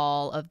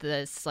all of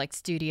this like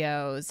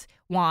studio's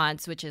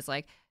wants, which is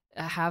like,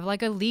 have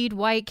like a lead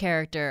white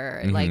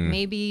character, like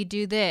maybe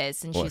do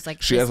this, and she's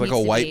like, she has like a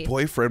white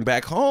boyfriend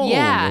back home.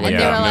 And they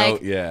were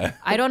like,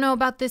 I don't know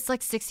about this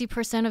like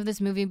 60% of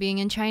this movie being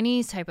in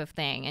Chinese type of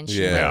thing, and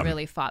she like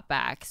really fought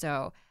back.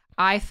 So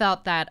I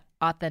felt that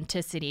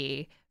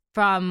authenticity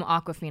from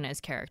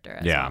Awkwafina's character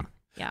as well.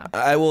 Yeah.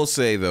 I will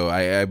say though,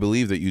 I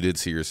believe that you did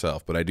see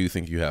yourself, but I do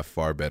think you have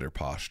far better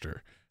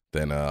posture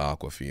than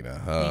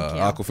Awkwafina.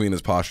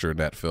 Awkwafina's posture in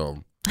that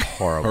film,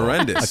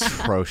 horrendous,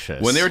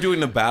 atrocious. When they were doing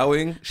the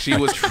bowing, she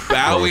was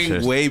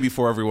bowing way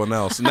before everyone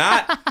else.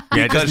 Not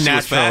because she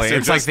was faster.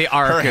 It's like the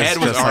arc. Her head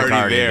was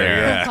already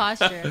there.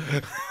 Posture.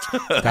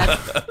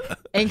 That's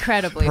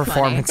incredibly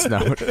performance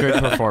funny. note.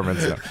 Good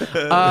performance note.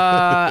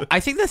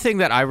 I think the thing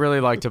that I really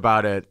liked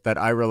about it, that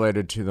I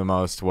related to the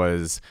most,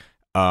 was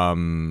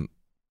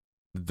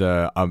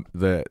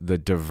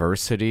the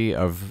diversity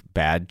of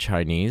bad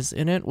Chinese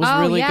in it was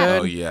really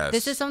good. Oh yes.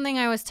 This is something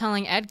I was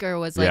telling Edgar,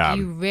 was like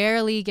you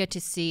rarely get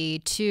to see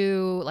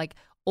two like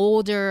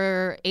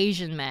older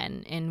Asian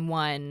men in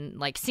one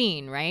like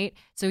scene, right?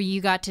 So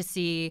you got to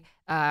see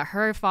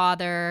her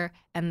father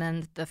and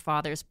then the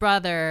father's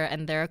brother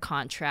and their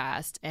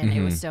contrast, and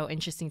it was so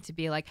interesting to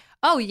be like,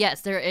 oh yes,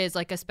 there is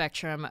like a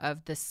spectrum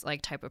of this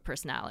like type of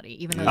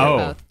personality, even though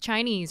they're both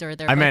Chinese or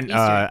they're both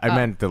Eastern. I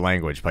meant the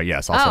language, but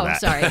yes, also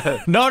that. Sorry.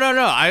 No.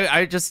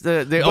 I just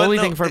the only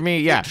thing for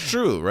me, it's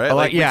true, right?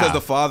 Like because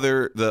the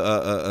father,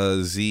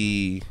 the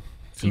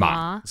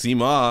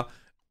Zima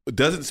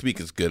doesn't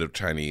speak as good of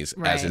Chinese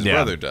as his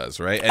brother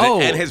does, right?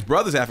 And his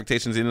brother's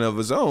affectations in and of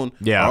his own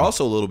are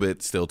also a little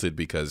bit stilted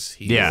because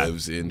he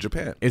lives in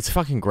Japan. It's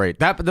fucking great.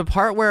 The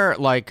part where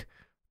like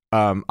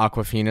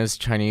Awkwafina's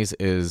Chinese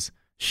is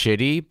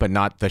shitty, but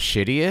not the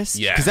shittiest.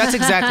 Yeah, because that's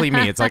exactly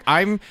me. It's like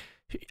I'm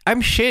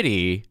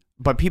shitty,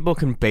 but people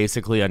can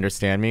basically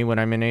understand me when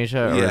I'm in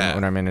Asia or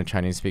when I'm in a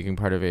Chinese speaking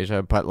part of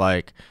Asia. But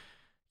like,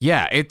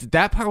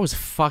 that part was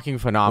fucking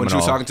phenomenal. When she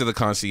was talking to the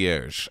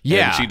concierge,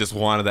 and she just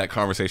wanted that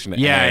conversation to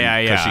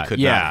end because she could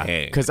not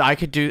hang. Because I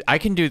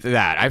can do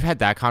that. I've had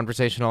that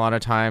conversation a lot of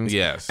times.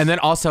 Yes, and then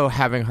also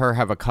having her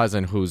have a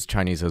cousin whose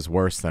Chinese is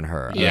worse than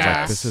her. Yes, I was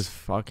like, this is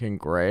fucking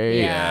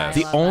great. Yeah,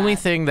 the only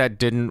thing that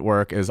didn't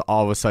work is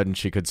all of a sudden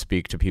she could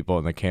speak to people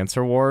in the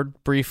cancer ward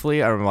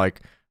briefly. I'm like,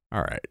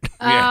 all right.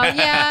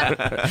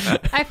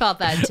 I felt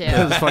that too.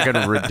 It was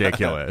fucking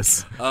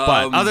ridiculous.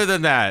 But other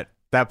than that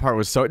part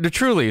was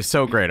truly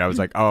so great. I was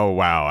like, oh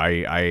wow,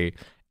 I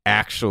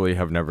actually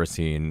have never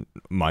seen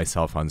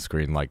myself on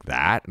screen like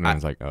that. And I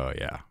was like, oh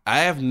yeah. I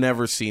have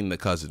never seen the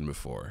cousin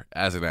before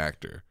as an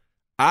actor.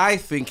 I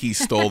think he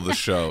stole the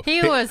show.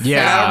 He was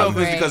I don't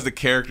know if it's because the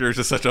character is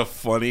just such a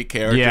funny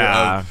character.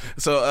 Yeah.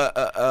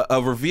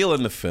 A reveal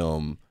in the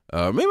film,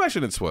 maybe I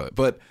shouldn't spoil it,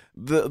 but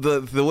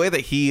the way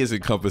that he is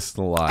encompassed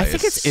in the lie, I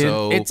think it's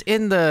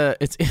in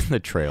the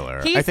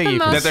trailer. I think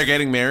that they're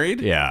getting married.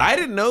 Yeah, I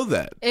didn't know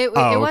that. It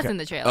was in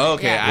the trailer.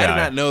 Okay, I did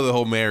not know the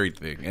whole married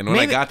thing. And when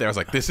I got there, I was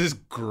like, "This is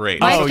great.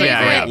 Oh this is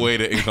a great way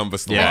to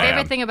encompass the lie." My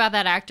favorite thing about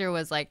that actor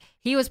was like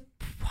he was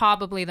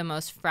probably the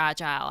most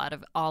fragile out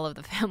of all of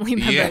the family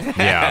members.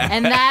 Yeah.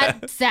 And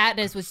that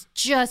sadness was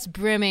just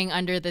brimming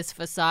under this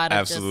facade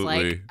of just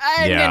like,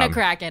 I'm gonna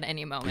crack at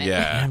any moment.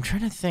 Yeah. I'm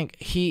trying to think.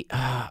 He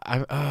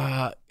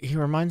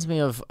reminds me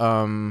of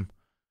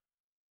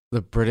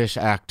the British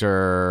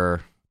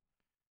actor.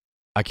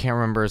 I can't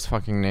remember his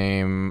fucking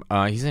name.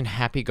 He's in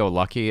Happy Go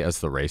Lucky as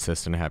the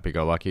racist in Happy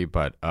Go Lucky,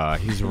 but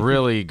he's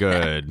really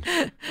good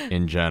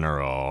in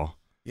general.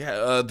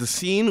 Yeah, the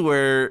scene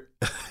where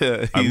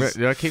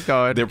keep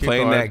going. They're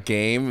playing that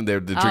game, the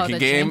drinking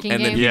game,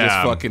 and then he just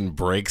fucking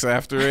breaks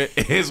after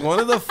it. Is one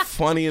of the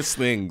funniest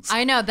things.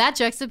 I know, that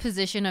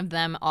juxtaposition of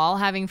them all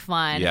having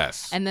fun.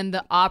 Yes. And then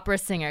the opera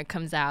singer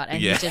comes out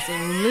and he just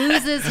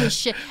loses his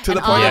shit. To and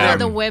the point all of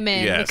the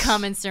women yes.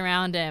 come and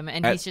surround him,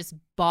 and he's just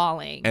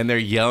bawling. And they're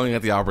yelling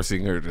at the opera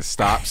singer to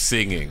stop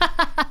singing.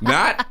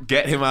 Not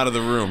get him out of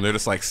the room. They're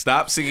just like,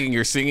 stop singing.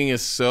 Your singing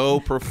is so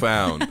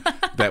profound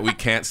that we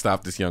can't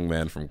stop this young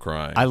man from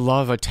crying. I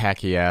love a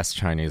tacky ass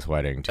Chinese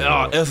wedding too.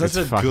 Oh, it was such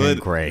It's fucking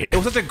great. It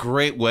was such a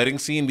great wedding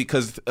scene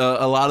because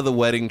a lot of the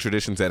wedding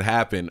traditions that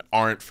happen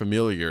aren't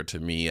familiar to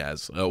me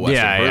as a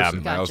Western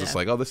person. Gotcha. I was just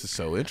like, oh, this is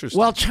so interesting.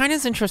 Well,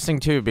 China's interesting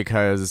too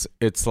because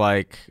it's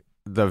like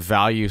the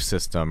value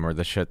system or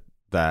the shit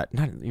that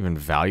not even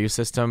value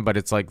system, but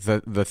it's like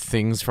the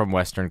things from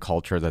Western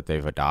culture that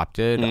they've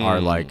adopted are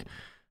like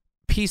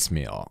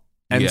piecemeal.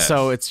 And Yes.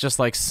 so it's just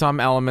like some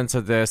elements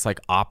of this,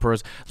 like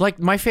operas. Like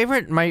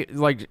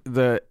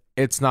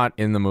it's not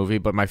in the movie,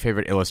 but my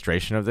favorite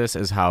illustration of this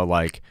is how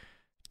like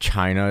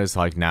China is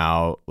like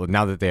now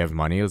that they have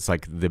money, it's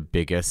like the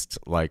biggest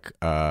like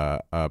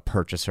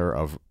purchaser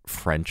of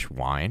French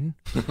wine.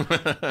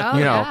 Oh,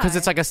 You know, yeah. because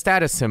it's like a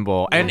status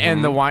symbol,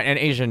 and the wine and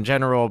Asia in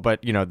general,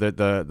 but you know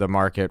the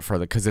market for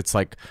because it's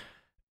like,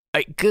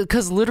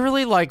 because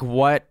literally like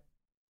what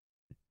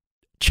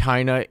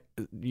China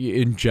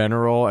in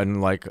general,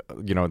 and like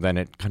you know then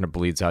it kind of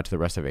bleeds out to the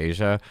rest of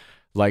Asia.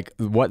 Like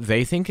what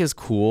they think is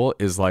cool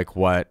is like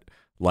what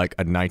like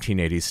a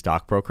 1980s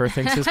stockbroker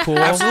thinks is cool.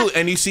 Absolutely,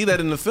 and you see that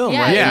in the film,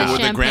 Yeah, right? yeah. With the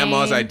Champagne.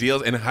 grandma's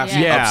ideals and how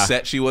Yeah.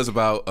 upset she was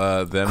about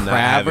them not Crab or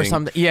having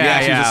something. Yeah,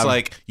 she was yeah. just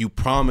like, you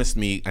promised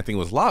me. I think it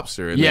was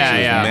lobster, and Yeah, then she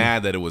was yeah.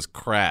 mad that it was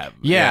crab.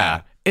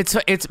 Yeah. It's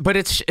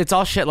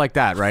all shit like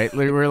that, right?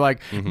 We're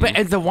like, but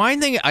and the wine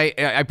thing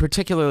I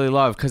particularly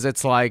love because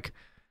it's like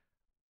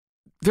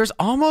there's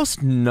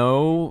almost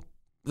no.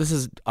 This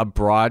is a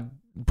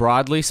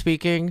broadly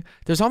speaking,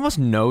 there's almost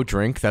no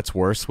drink that's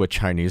worse with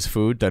Chinese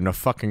food than a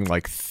fucking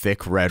like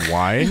thick red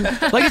wine.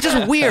 Like it's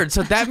just weird.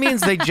 So that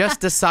means they just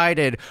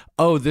decided,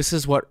 oh, this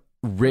is what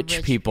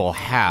rich people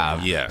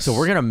have. Yes. So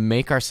we're gonna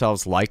make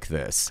ourselves like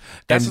this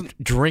and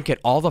drink it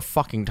all the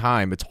fucking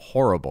time. It's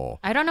horrible.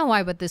 I don't know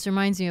why, but this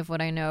reminds me of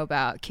what I know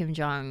about Kim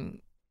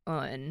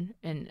Jong-un,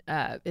 and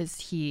is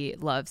he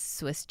loves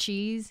Swiss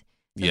cheese.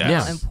 So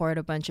Yes. they'll import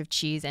a bunch of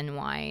cheese and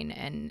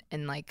wine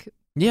and like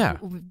Yeah.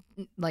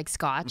 like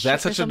scotch.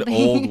 That's or such an something.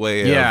 old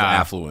way of Yeah.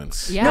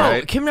 affluence. Yeah. No,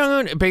 right? Kim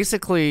Jong Un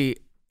basically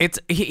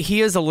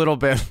he is a little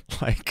bit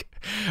like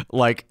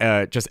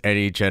just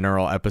any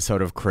general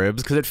episode of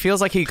Cribs because it feels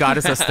like he got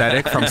his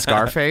aesthetic from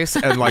Scarface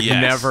and like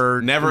Yes.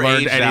 never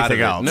learned aged out of anything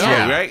it. else. No,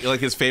 Yeah. right? Like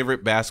his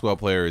favorite basketball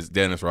player is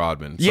Dennis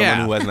Rodman. Yeah.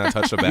 Someone who has not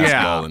touched a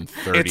basketball in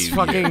 30 It's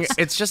fucking years.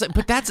 it's just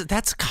but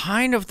that's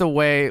kind of the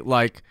way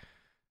like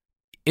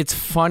it's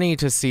funny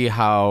to see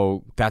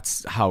how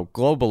that's how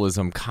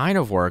globalism kind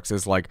of works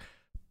is like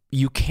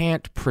you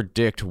can't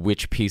predict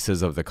which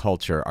pieces of the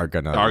culture are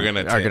gonna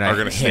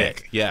hit.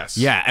 stick. Yes.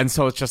 Yeah, and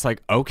so it's just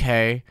like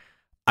okay,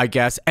 I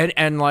guess, and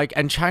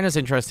China's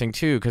interesting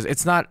too because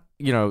it's not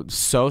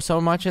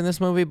so much in this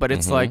movie, but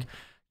it's like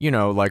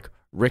like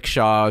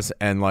rickshaws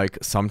and like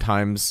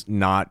sometimes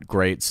not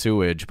great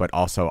sewage, but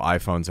also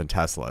iPhones and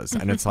Teslas,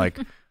 and it's like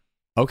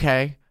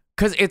okay,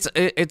 because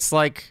it's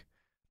like.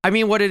 I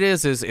mean, what it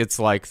is it's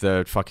like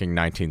the fucking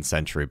 19th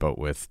century, but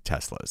with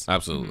Teslas.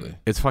 Absolutely.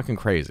 It's fucking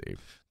crazy.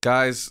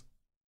 Guys,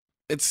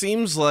 it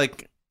seems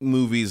like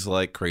movies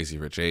like Crazy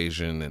Rich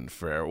Asian and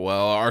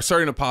Farewell are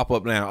starting to pop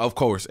up now. Of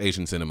course,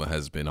 Asian cinema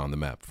has been on the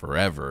map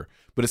forever,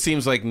 but it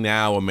seems like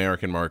now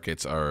American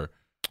markets are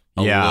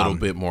a little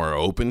bit more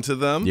open to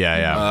them.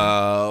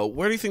 Yeah.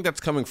 Where do you think that's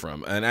coming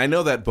from? And I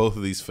know that both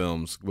of these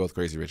films, both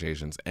Crazy Rich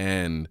Asians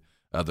and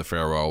The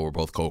Farewell, were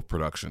both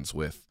co-productions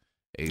with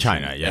Asian,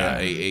 China, yeah.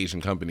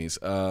 Asian companies.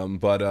 Well,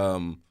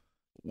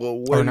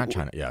 Or not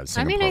China, yeah. I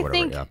Singapore, mean, I whatever,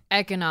 think yeah.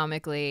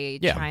 economically,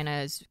 Yeah. China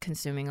is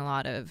consuming a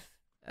lot of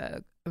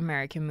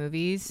American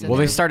movies. So Well,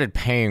 they they're- started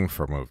paying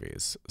for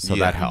movies, so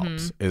Yeah. that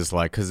helps. Is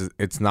like because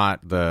it's not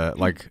the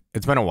like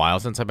it's been a while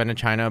since I've been to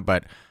China,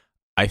 but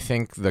I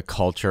think the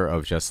culture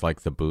of just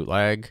like the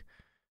bootleg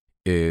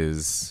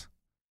is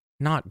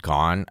not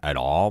gone at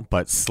all,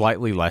 but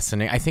slightly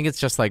lessening. I think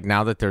it's just like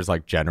now that there's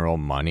like general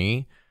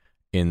money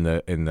in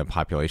the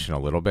population a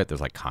little bit,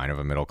 there's like kind of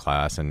a middle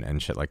class and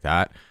shit like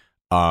that.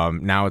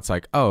 Now it's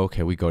like, oh,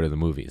 okay, we go to the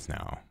movies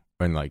now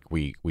and like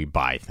we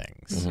buy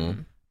things.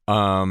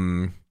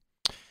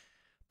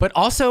 But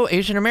also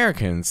Asian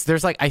Americans,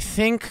 there's like I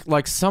think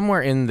like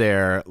somewhere in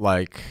there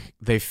like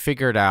they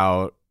figured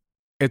out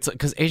it's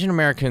because Asian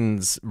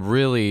Americans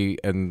really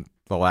in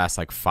the last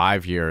like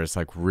 5 years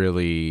like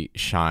really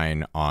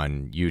shine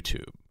on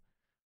YouTube.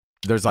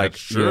 There's like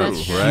That's true,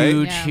 That's true.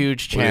 right?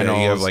 huge Well, yeah, channels.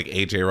 you have like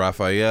AJ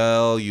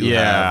Raphael. You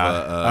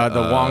have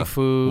the Wong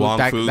Fu,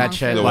 that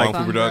shit. the Like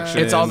Wong Fu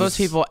Productions. it's all those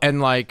people,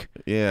 and like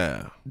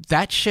Yeah,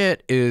 that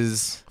shit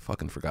is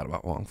fucking forgot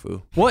about Wong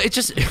Fu. well, it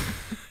just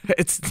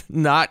it's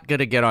not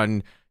gonna get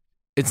on.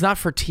 It's not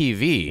for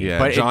TV. Yeah,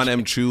 but John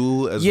M.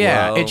 Chu as well.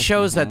 Yeah, it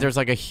shows that there's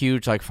like a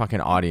huge like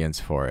fucking audience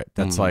for it.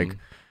 That's like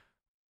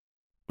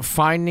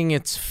finding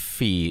its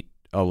feet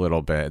a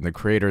little bit, and the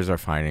creators are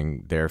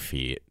finding their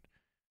feet.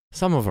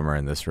 Some of them are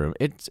in this room.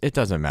 It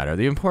doesn't matter.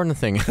 The important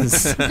thing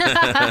is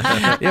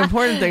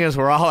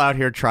we're all out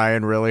here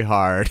trying really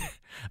hard,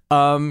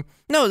 No,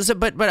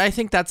 but I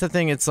think that's the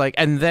thing. It's like,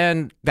 and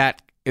then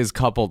that is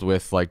coupled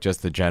with like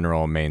just the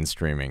general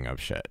mainstreaming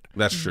of shit.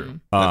 That's true.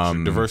 That's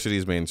true. Diversity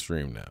is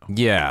mainstream now.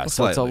 Yeah,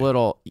 so it's a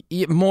little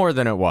more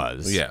than it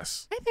was.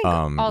 Yes. I think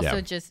also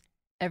just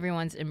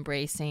everyone's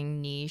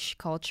embracing niche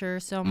culture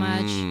so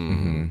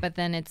much, but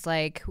then it's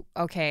like,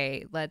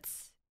 okay,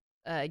 let's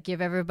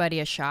give everybody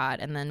a shot,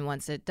 and then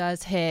once it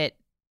does hit,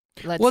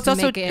 let's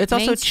make it it's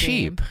also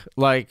cheap.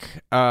 Like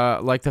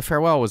the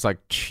Farewell was like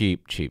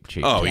cheap.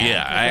 Oh Yeah,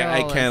 yeah,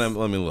 I was- can't.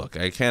 Let me look.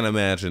 I can't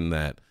imagine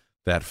that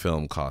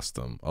film cost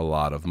them a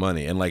lot of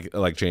money. And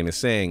like Jane is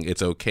saying,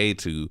 it's okay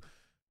to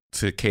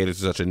cater to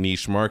such a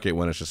niche market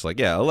when it's just like,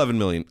 yeah, 11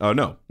 million. Oh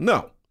no,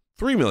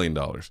 $3 million.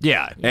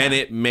 Yeah. And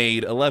it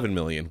made 11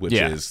 million, which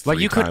is like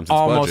three you times could its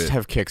almost budget.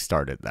 have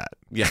kickstarted that.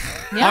 Yeah.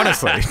 Yeah.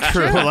 Honestly,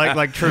 true.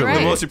 Like truly. Right.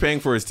 The most you're paying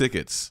for is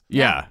tickets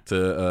Yeah.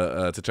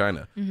 to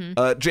China.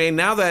 Jane,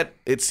 now that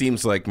it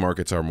seems like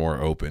markets are more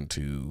open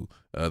to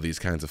these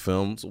kinds of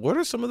films, what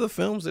are some of the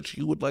films that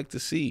you would like to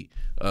see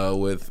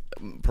with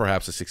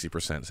perhaps a 60%,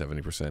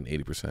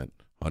 70%, 80%,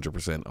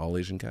 100% all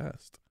Asian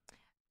cast?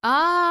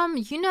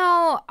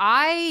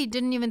 I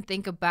didn't even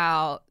think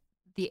about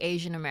the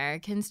Asian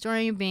American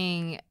story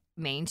being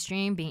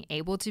mainstream, being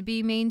able to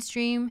be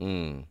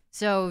mainstream.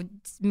 So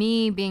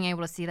me being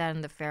able to see that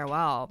in The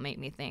Farewell made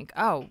me think,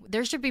 oh,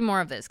 there should be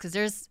more of this, because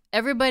there's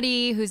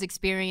everybody who's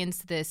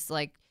experienced this,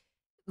 like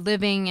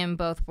living in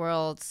both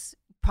worlds,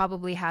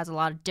 probably has a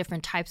lot of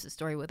different types of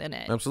story within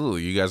it.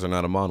 Absolutely. You guys are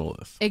not a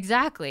monolith.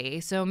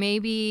 Exactly. So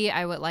maybe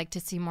I would like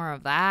to see more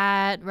of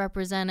that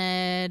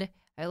represented.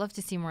 I love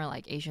to see more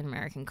like Asian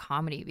American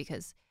comedy,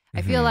 because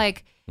I feel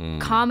like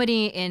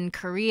comedy in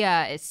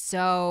Korea is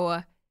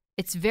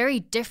it's very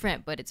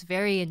different, but it's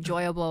very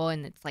enjoyable.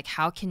 And it's like,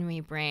 how can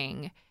we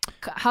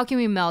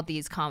meld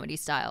these comedy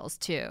styles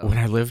too? When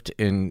I lived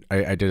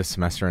I did a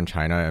semester in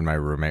China, and my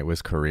roommate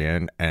was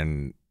Korean,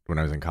 and when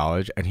I was in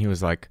college, and he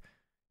was like,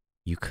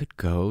 you could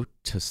go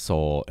to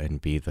Seoul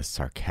and be the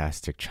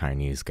sarcastic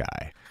Chinese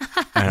guy.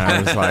 And I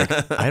was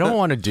like, I don't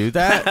want to do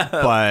that,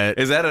 but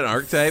Is that an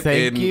archetype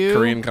thank in you.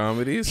 Korean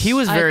comedies? he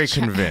was very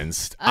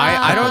convinced.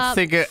 I don't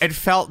think it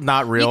felt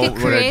not real. You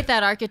could when I- create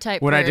that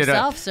archetype when for I did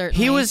yourself,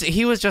 certainly.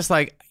 he was just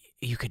like,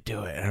 you could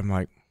do it. And I'm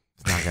like,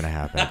 it's not gonna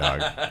happen,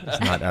 dog. It's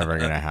not ever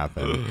gonna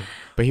happen.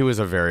 But he was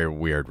a very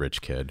weird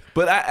rich kid.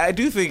 But I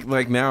do think,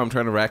 like, now I'm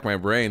trying to rack my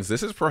brains.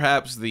 This is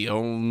perhaps the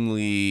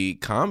only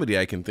comedy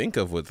I can think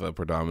of with a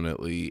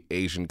predominantly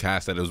Asian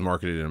cast that was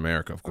marketed in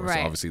America. Of course,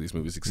 Right. obviously these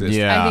movies exist.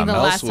 Yeah. I think the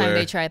last time elsewhere-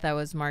 they tried that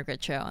was Margaret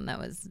Cho, and that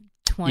was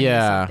 20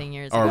 Yeah. something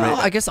years Or ago.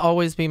 Well, I guess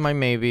Always Be My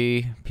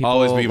Maybe. People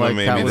Always Be My like,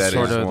 Maybe, That was that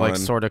sort is of one.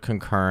 sort of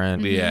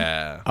concurrent.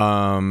 Yeah.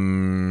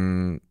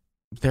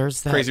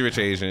 There's that. Crazy Rich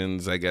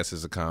Asians, I guess,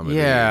 is a comedy.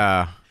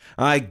 Yeah.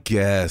 I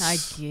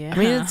guess. I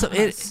mean,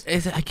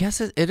 I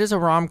guess it is a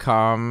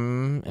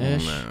rom-com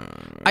ish.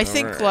 I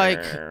think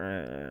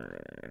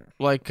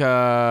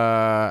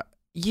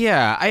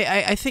yeah,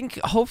 I think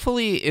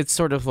hopefully it's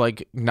sort of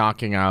like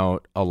knocking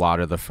out a lot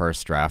of the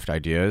first draft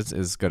ideas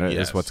is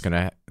what's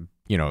gonna,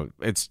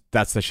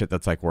 that's the shit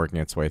that's like working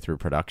its way through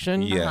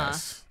production.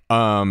 Yes.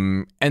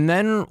 And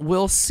then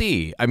we'll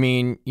see. I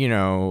mean,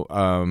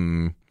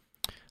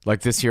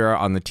 like this year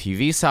on the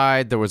TV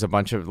side, there was a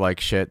bunch of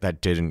like shit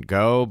that didn't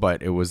go,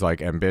 but it was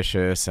like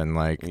ambitious and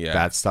like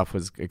that stuff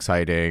was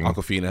exciting.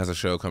 Awkwafina has a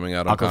show coming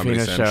out on Comedy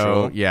Awkwafina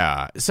Central. show,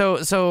 yeah.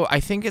 So I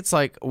think it's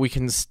like we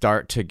can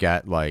start to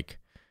get like,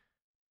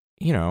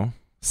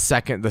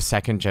 the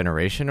second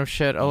generation of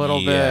shit a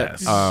little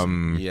bit.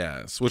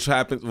 Yes, which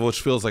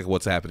feels like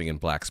what's happening in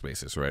black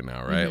spaces right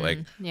now, right? Like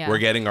Yeah. we're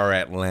getting our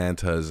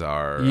Atlantas,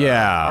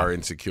 our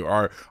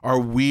Insecure, our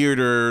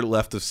weirder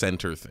left of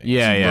center things.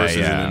 Versus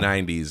in the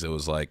 90s, it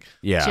was like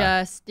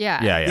yeah.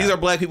 these are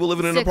black people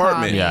living in an Sitcom.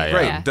 apartment. Yeah,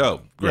 Great, yeah.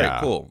 dope, great, Yeah.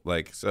 cool.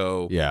 Like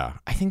so. Yeah,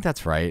 I think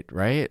that's right?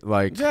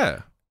 Like,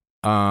 Yeah.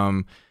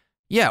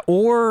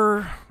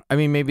 or I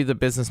mean, maybe the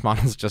business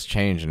models just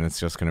change and it's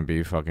just going to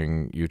be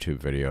fucking YouTube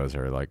videos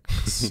or like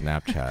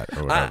Snapchat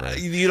or whatever.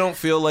 You don't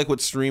feel like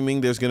with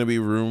streaming, there's going to be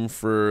room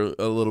for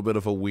a little bit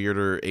of a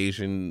weirder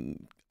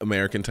Asian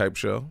American type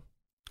show?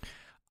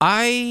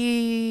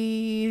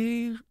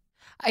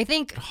 I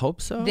think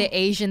hope so. the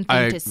Asian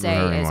thing to say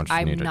very is much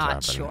I'm need to not drop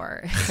it.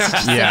 sure.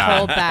 Just Yeah. to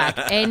hold back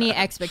any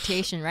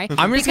expectation, right?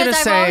 I'm just because gonna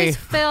I've say- always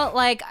felt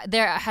like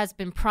there has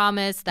been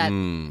promise that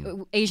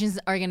Asians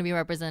are going to be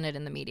represented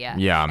in the media.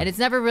 Yeah. And it's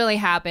never really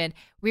happened.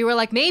 We were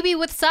like, maybe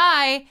with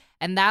Psy,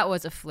 and that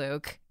was a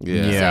fluke.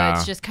 Yeah. So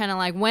it's just kind of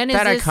like, when is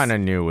that this? I kind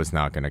of knew was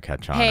not going to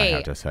catch on, Hey, I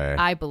have to say.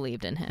 I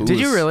believed in him. Did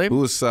you really? Who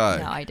was Psy?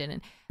 No, I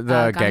didn't.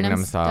 The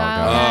Gangnam Style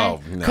guy.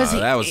 Oh no, 'Cause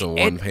that was a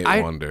one-hit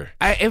wonder.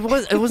 It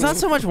was not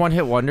so much one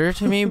hit wonder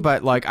to me,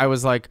 but like I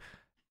was like,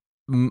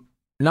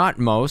 not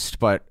most,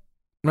 but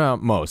no,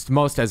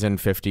 most as in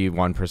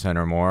 51%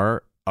 or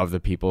more of the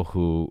people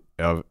who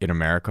in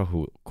America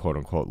who quote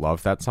unquote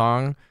love that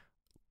song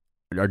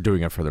are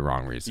doing it for the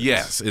wrong reasons.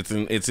 Yes, it's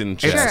in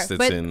Sure, jest.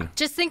 but It's in.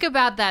 just think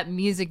about that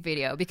music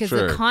video, because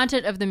Sure. the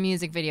content of the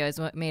music video is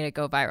what made it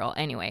go viral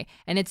anyway.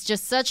 And it's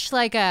just such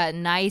like a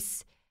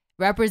nice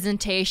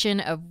representation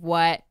of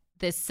what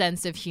this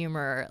sense of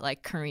humor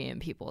like Korean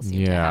people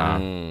seem to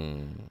have.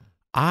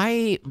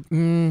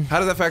 How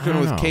does that factor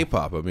in with know.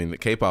 K-pop? I mean,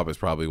 K-pop is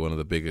probably one of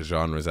the biggest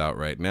genres out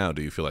right now.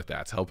 Do you feel like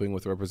that's helping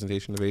with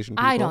representation of Asian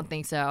people? I don't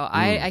think so.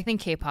 I think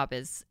K-pop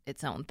is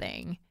its own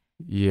thing.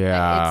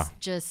 Yeah. It's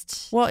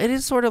just... Well, it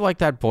is sort of like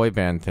that boy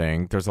band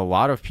thing. There's a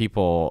lot of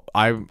people.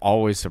 I'm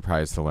always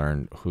surprised to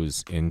learn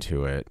who's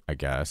into it, I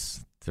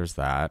guess. There's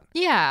that.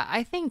 Yeah,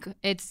 I think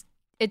it's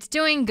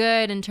doing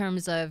good in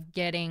terms of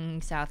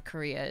getting South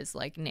Korea's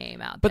like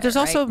name out there. But there's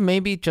also right?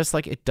 maybe just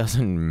like it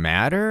doesn't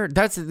matter.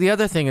 That's the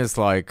other thing is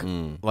like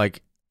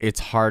it's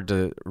hard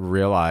to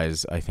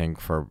realize, I think,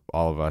 for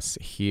all of us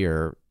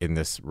here in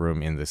this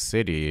room in this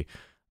city,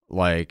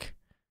 like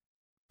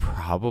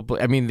probably,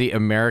 I mean, the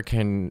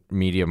American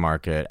media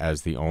market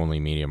as the only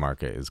media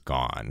market is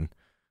gone,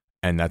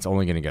 and that's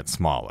only going to get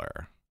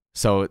smaller.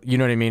 So, you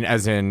know what I mean?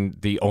 As in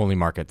the only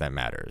market that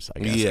matters,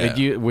 I guess. Yeah.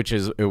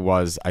 It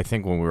was, I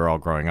think when we were all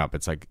growing up,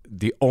 it's like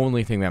the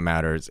only thing that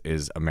matters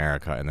is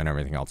America, and then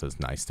everything else is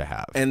nice to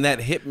have. And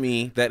that hit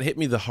me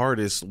the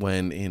hardest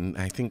when in,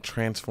 I think,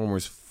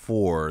 Transformers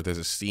 4, there's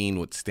a scene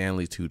with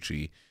Stanley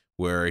Tucci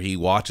where he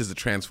watches the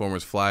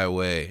Transformers fly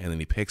away, and then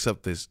he picks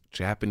up this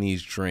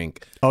Japanese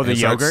drink. Oh, the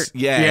yogurt?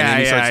 Yeah, and then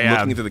he starts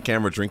looking into the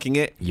camera, drinking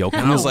it. Yogurt?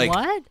 And I was like,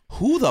 what?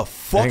 who the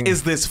fuck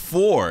is this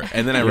for?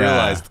 And then I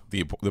realized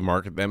the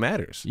market that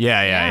matters.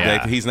 Yeah.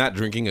 Like, he's not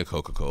drinking a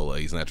Coca-Cola.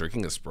 He's not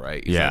drinking a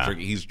Sprite.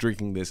 He's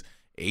drinking this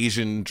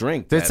Asian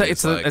drink.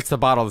 It's the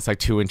bottle that's like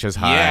 2 inches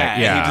high.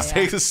 And he just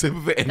takes a sip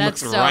of it and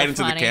That's looks so right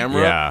into the funny.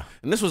 camera. Yeah.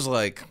 And this was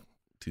like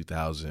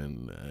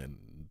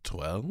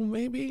 2012,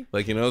 maybe.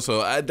 Like, you know,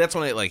 so that's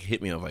when it like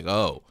hit me. I was like,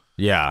 oh,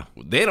 Yeah.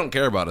 they don't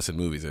care about us in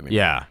movies anymore.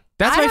 Yeah.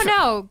 That's I don't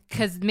know,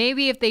 because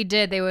maybe if they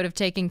did, they would have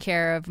taken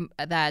care of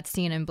that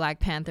scene in Black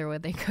Panther where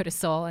they go to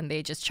Seoul and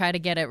they just try to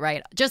get it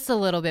right just a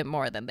little bit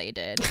more than they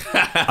did.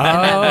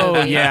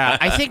 Oh, yeah.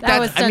 I think That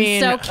was that's, done I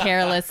mean, so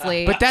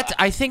carelessly. but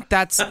I think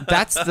that's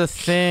the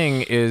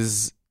thing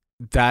is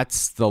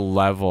that's the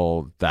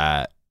level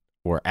that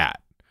we're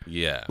at.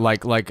 Yeah.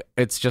 Like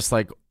it's just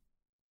like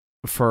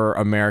for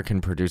American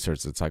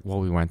producers, it's like, well,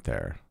 we went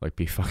there. Like,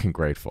 be fucking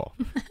grateful.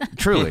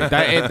 Truly,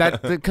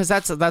 that because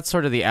that's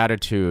sort of the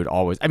attitude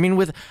always. I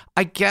mean,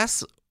 I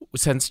guess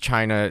since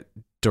China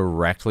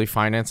directly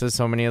finances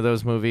so many of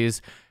those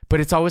movies. But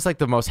it's always like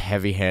the most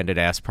heavy-handed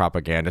ass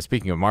propaganda.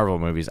 Speaking of Marvel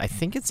movies, I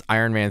think it's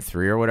Iron Man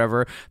 3 or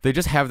whatever. They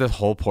just have this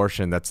whole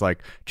portion that's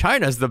like,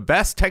 China's the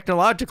best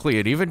technologically,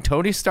 and even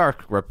Tony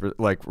Stark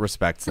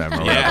respects them or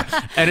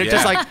whatever. And it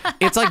just like,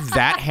 it's like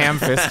that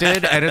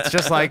ham-fisted, and it's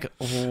just like,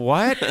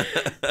 what?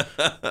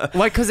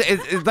 Like, because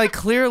it like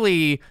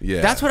clearly,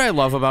 that's what I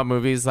love about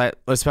movies, that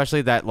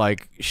especially that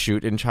like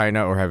shoot in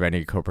China or have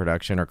any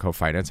co-production or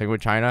co-financing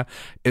with China,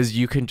 is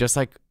you can just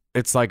like,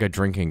 it's like a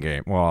drinking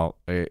game. Well,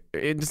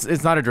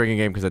 it's not a drinking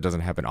game because it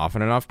doesn't happen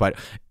often enough, but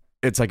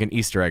it's like an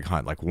Easter egg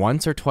hunt. Like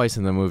once or twice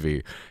in the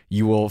movie,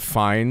 you will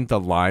find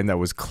the line that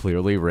was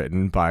clearly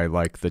written by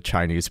like the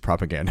Chinese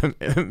propaganda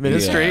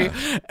ministry,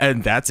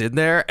 and that's in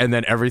there, and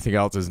then everything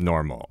else is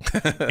normal.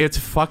 It's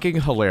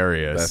fucking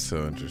hilarious. That's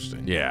so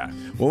interesting. Yeah.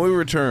 When we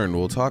return,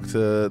 we'll talk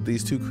to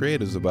these two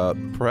creatives about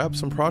perhaps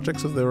some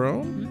projects of their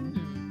own.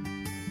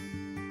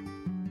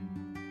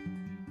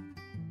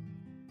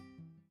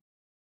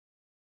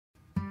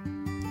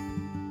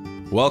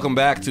 Welcome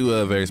back to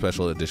a very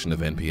special edition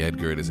of NP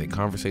Edgar. It is a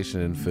conversation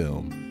in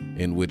film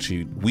in which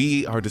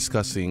we are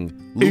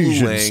discussing Lulu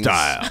Asian Wang's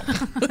style.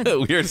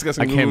 We are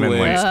discussing I came Lulu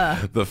in late.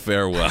 Wang's The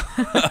Farewell.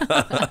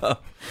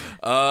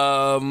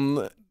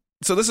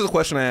 So this is a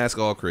question I ask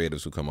all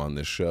creatives who come on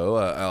this show.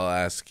 I'll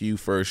ask you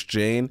first,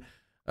 Jane.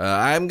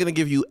 I'm going to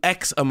give you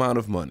X amount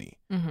of money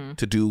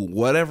to do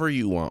whatever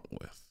you want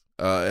with.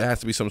 It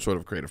has to be some sort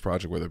of creative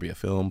project, whether it be a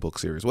film, book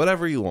series,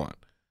 whatever you want.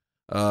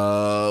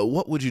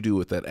 What would you do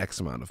with that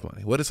X amount of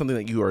money? What is something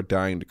that you are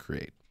dying to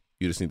create?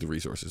 You just need the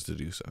resources to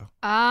do so.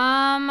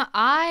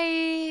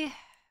 I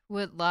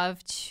would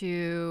love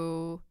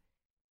to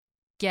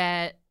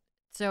so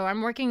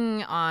I'm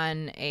working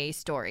on a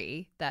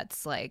story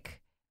that's like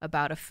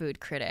about a food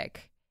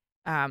critic.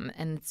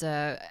 And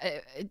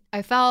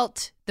I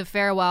felt The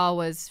Farewell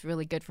was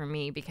really good for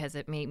me because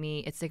it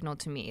signaled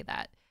to me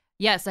that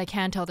yes, I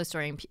can tell the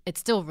story. And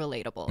it's still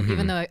relatable,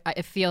 even though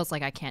it feels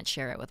like I can't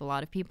share it with a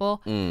lot of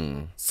people.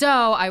 So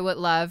I would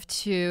love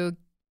to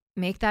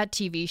make that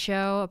TV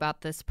show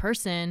about this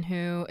person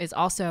who is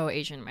also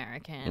Asian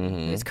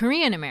American, who's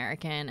Korean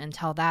American, and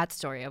tell that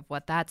story of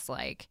what that's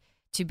like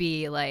to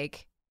be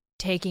like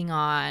taking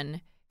on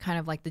kind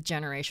of like the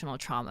generational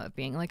trauma of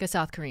being like a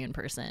South Korean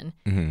person,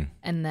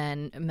 and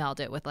then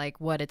meld it with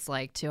like what it's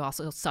like to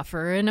also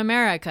suffer in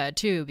America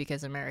too,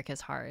 because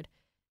America's hard.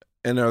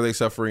 And are they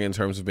suffering in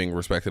terms of being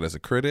respected as a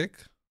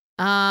critic?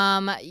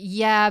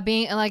 Yeah,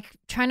 being like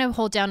trying to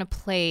hold down a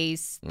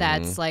place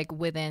that's like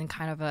within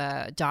kind of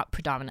a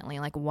predominantly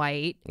like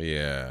white,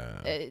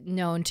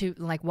 known to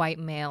like white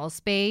male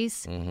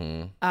space,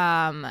 and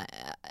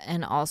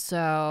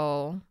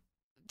also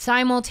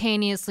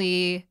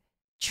simultaneously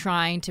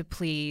trying to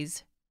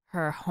please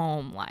her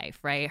home life,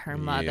 right? Her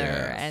mother,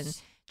 Yes.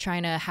 and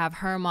trying to have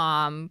her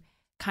mom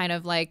kind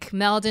of like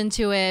meld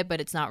into it, but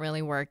it's not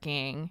really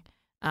working.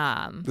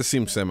 This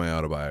seems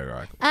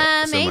semi-autobiographical.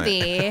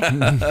 Maybe.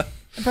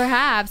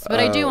 Perhaps, but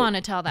I do want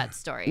to tell that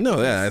story.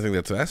 No, yeah, I think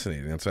that's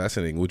fascinating. That's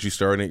fascinating. Would you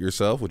star in it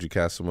yourself? Would you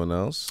cast someone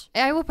else?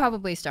 I will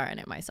probably star in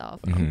it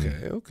myself.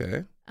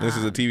 Okay. This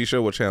is a TV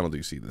show. What channel do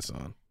you see this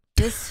on?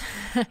 This,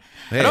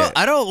 Hey,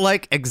 I don't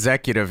like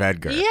executive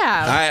Edgar.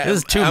 yeah. this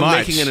is too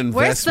much. Making an investment.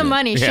 Where's the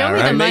money? Yeah, Show me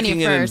right. the I'm money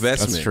making an first.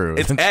 investment. That's true.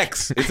 It's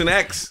X. It's an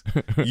X.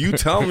 You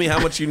tell me how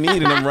much you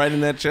need, and I'm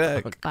writing that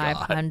check.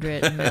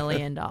 $500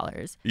 million.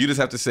 You just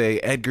have to say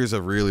Edgar's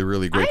a really,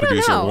 really great I don't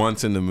producer know.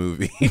 once in the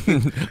movie.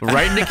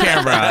 Right in the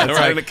camera. It's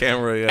right in like, the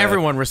camera. Yeah.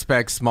 everyone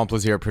respects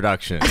Montplaisir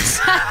Productions.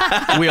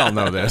 We all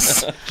know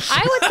this.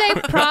 I would say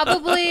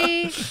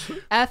probably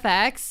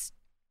FX.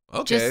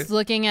 Okay. Just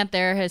looking at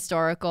their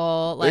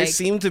historical, They like,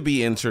 seem to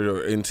be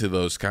into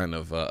those kind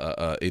of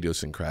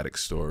idiosyncratic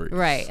stories.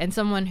 right, and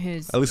someone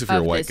who's At least if you're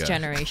of a white this guy.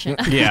 generation.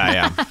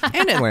 Yeah.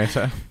 And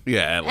Atlanta.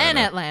 Yeah, Atlanta. And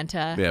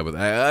Atlanta. Yeah, but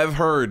I've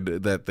heard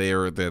that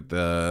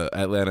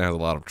Atlanta has a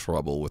lot of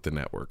trouble with the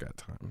network at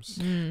times.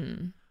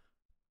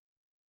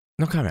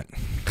 No comment.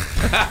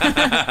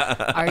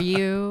 Are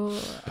you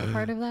a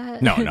part of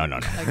that? No.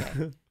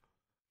 Okay.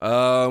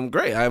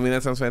 Great. I mean,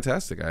 that sounds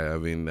fantastic. I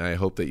mean, I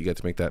hope that you get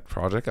to make that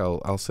project.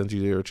 I'll send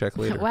you your check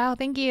later. Wow,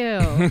 thank you.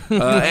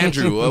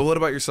 Andrew, what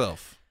about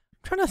yourself?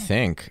 I'm trying to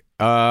think.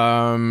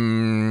 I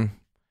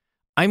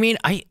mean,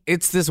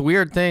 it's this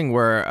weird thing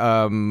where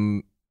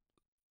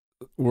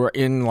we're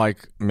in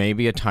like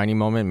maybe a tiny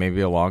moment,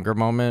 maybe a longer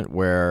moment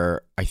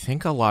where I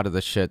think a lot of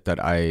the shit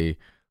that I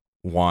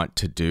want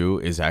to do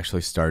is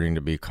actually starting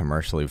to be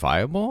commercially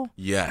viable.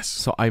 Yes.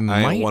 So I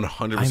might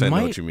 100%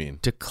 know what you mean.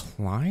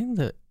 decline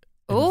the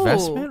Ooh.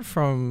 investment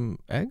from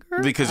Edgar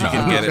Because you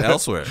can get it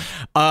elsewhere.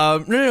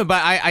 No,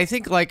 but I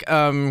think like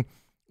so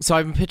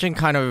I've been pitching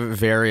kind of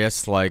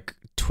various like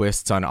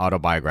twists on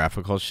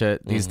autobiographical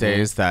shit these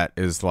days that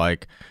is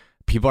like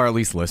people are at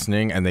least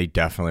listening, and they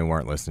definitely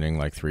weren't listening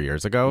like 3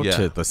 years ago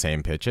to the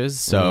same pitches.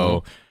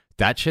 So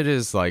that shit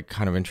is like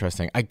kind of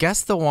interesting. I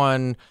guess the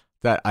one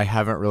that I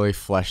haven't really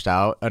fleshed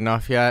out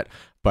enough yet,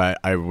 but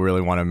I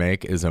really want to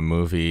make is a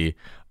movie.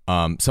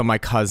 So my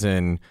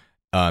cousin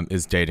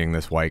is dating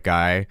this white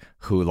guy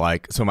who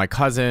so my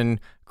cousin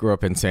grew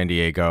up in San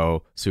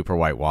Diego, super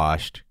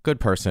whitewashed,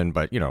 good person,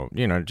 but you know,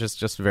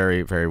 just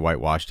very, very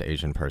whitewashed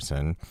Asian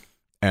person.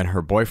 And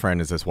her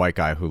boyfriend is this white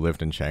guy who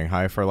lived in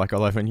Shanghai for like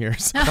 11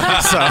 years. So, Oh my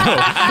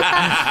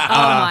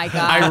God.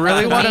 I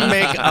really that's want to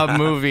amazing. make a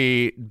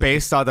movie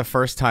based on the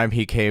first time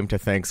he came to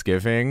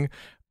Thanksgiving.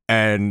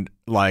 And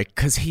like,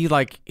 cause he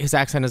like, his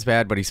accent is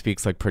bad, but he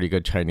speaks like pretty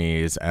good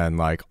Chinese, and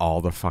like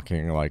all the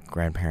fucking like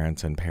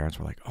grandparents and parents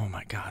were like, oh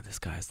my God, this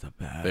guy's the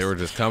best. They were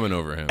just coming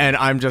over him. And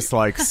I'm just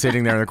like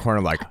sitting there in the corner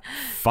like,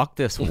 fuck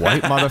this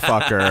white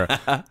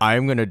motherfucker.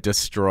 I'm going to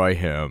destroy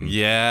him.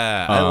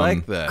 yeah, I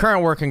like that.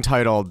 Current working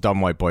title,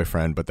 Dumb White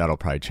Boyfriend, but that'll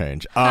probably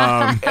change.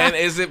 Yeah, And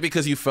is it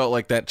because you felt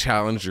like that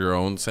challenged your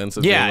own sense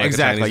of being like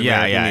exactly. a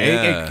Chinese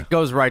American? It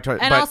goes right to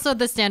it. And but, also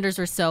the standards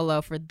were so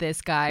low for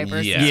this guy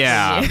versus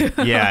Yes. for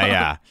you.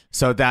 yeah.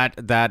 So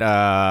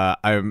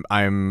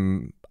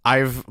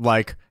I've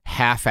like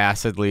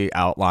half-assedly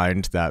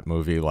outlined that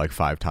movie like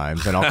 5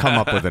 times, and I'll come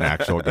up with an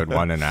actual good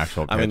one, an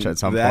actual pitch at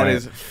some point. That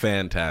is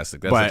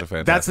fantastic. That's But such a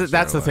fantastic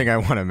that's the storyline. thing I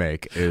want to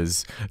make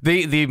is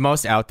the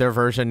most out there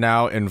version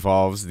now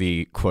involves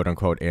the quote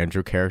unquote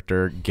Andrew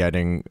character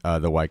getting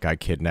the white guy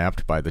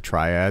kidnapped by the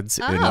triads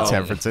in Oh.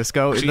 San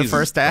Francisco in the Jesus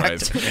first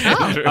act.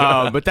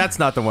 Christ. But that's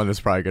not the one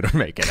that's probably going to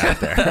make it out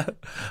there.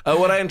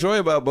 What I enjoy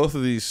about both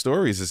of these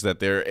stories is that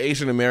they're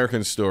Asian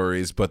American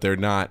stories, but they're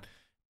not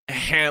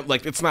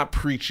like it's not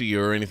preachy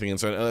or anything. And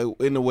so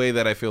in a way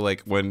that I feel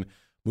like when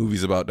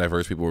movies about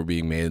diverse people were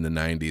being made in the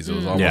 90s, it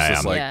was almost Yeah,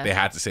 just yeah. like Yeah. they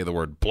had to say the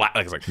word black.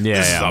 Like it's like Yeah,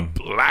 this yeah. is a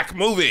black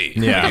movie.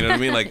 Yeah. You know what I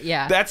mean? Like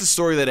Yeah. that's a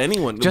story that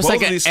anyone Just both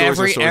like of these stories are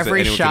every stories that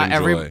anyone shot,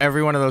 can enjoy.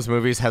 every one of those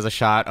movies has a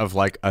shot of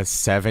like a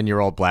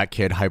 7-year-old black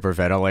kid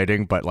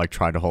hyperventilating, but like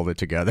trying to hold it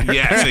together.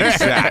 Yes,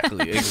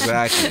 exactly.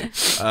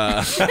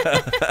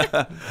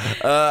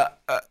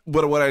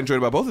 But what I enjoyed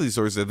about both of these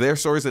stories is that they're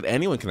stories that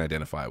anyone can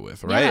identify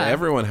with, right? Yeah,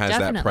 Everyone has that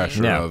definitely.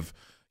 pressure Yeah. of,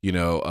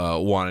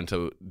 wanting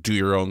to do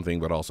your own thing,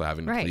 but also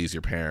having to Right. please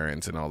your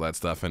parents and all that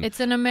stuff. And It's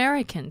an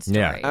American story.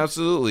 Yeah.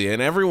 absolutely,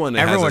 and everyone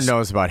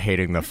knows about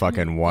hating the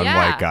fucking one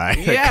Yeah. white guy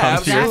that Yeah,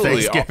 comes to your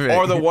absolutely. Thanksgiving.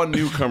 Or the one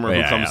newcomer who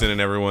Yeah, comes yeah. in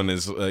and everyone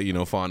is,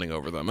 fawning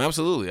over them.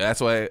 Absolutely.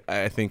 That's why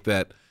I think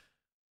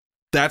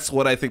that's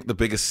what I think the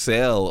biggest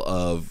sale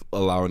of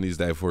allowing these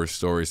diverse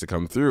stories to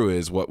come through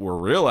is what we're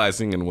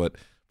realizing, and what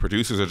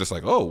producers are just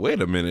like, oh,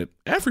 wait a minute,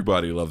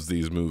 everybody loves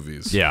these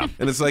movies. Yeah.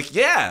 And it's like,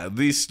 yeah,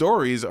 these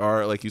stories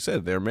are, like you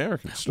said, they're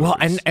American stories.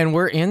 Well, and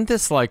we're in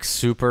this like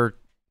super,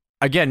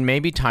 again,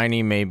 maybe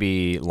tiny,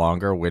 maybe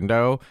longer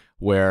window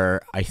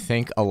where I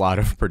think a lot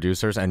of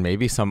producers and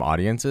maybe some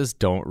audiences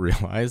don't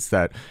realize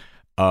that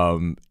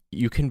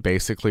you can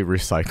basically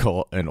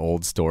recycle an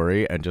old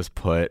story and just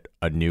put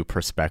a new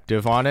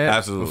perspective on it.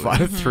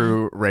 Absolutely.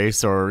 Through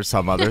race or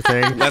some other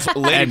thing. That's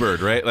Lady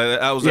Bird, right? Like,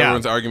 that was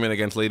everyone's argument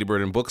against Lady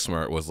Bird and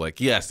Booksmart was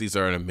like, yes, these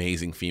are an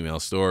amazing female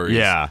stories.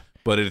 Yeah.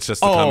 But it's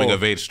just a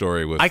coming-of-age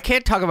story with... I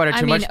can't talk about it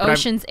too much.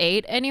 Ocean's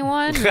 8,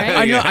 anyone? Right?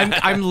 I know.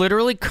 I'm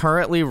literally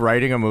currently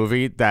writing a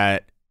movie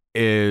that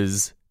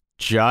is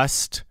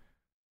just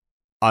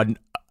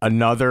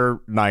another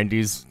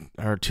 90s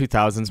or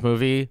 2000s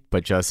movie,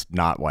 but just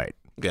not white.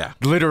 Yeah.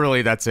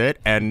 Literally, that's it.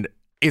 And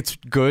it's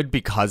good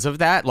because of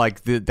that.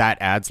 Like, that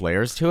adds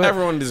layers to it.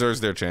 Everyone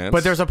deserves their chance.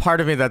 But there's a part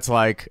of me that's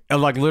like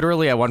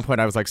literally at one point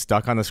I was like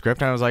stuck on the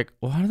script and I was like,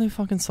 well, how do they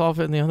fucking solve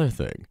it in the other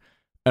thing?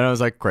 And I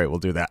was like, great, we'll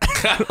do that.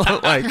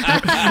 Like,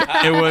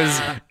 it was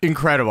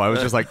incredible. I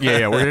was just like,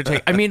 yeah, we're going to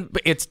take, I mean,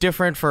 it's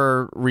different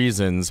for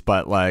reasons,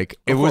 but like,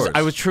 I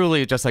was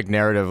truly just like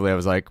narratively, I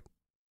was like,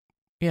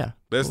 yeah.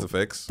 There's the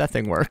fix. That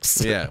thing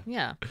works. Yeah.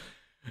 Yeah.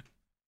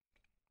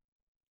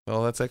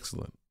 Well, that's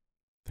excellent.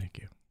 Thank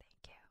you.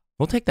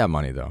 We'll take that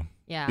money though.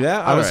 Yeah.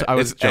 Yeah. I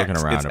was joking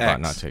X. around It's about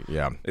X. not taking.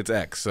 Yeah. It's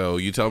X. So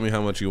you tell me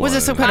how much you want.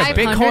 Was it some kind of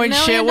 $500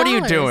 Bitcoin shit? What are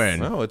you million? doing?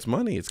 No, it's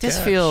money. It's This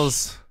cash.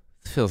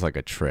 feels like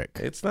a trick.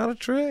 It's not a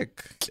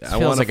trick. It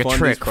feels like a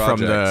trick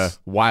from the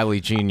wily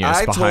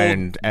genius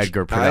behind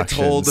Edgar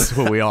Productions,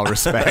 who we all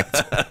respect.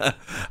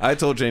 I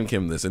told Jane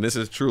Kim this, and this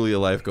is truly a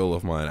life goal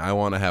of mine. I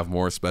want to have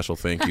more special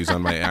thank yous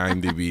on my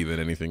IMDb than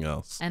anything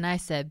else. And I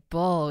said,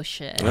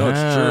 bullshit. No, it's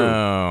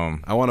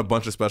true. I want a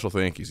bunch of special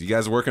thank yous. You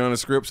guys are working on a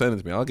script? Send it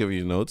to me. I'll give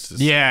you notes.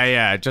 Just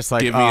yeah. Just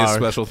like give me a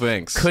special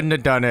thanks. Couldn't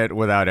have done it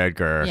without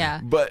Edgar. Yeah.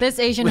 But this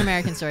Asian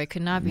American story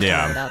could not be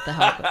done without the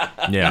help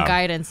and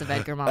guidance of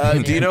Edgar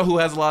Montplaisir. do you know who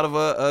has a lot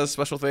of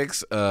special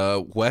thanks?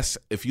 Wes,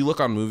 if you look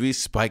on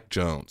movies, Spike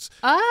Jonze.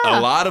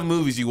 A lot of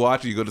movies you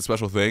watch, you go to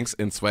special thanks,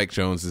 and Spike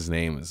Jonze's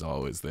name is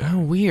always there. Oh,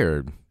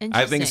 weird.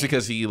 I think it's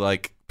because he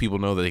people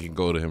know that they can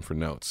go to him for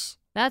notes.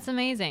 That's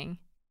amazing.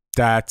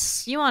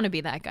 That's You want to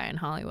be that guy in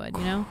Hollywood,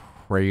 you know?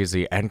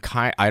 crazy. And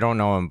I don't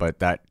know him, but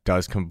that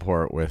does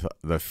comport with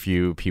the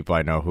few people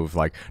I know who've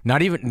like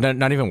not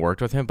even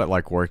worked with him, but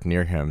like worked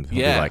near him. Who'll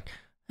be like,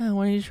 oh,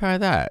 why don't you try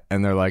that?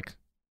 And they're like,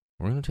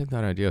 we're gonna take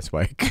that idea,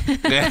 Spike.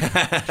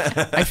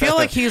 I feel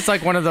like he's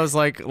like one of those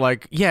like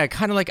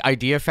kind of like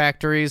idea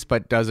factories,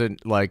 but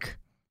doesn't like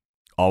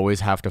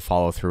always have to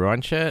follow through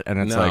on shit. And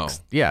it's like,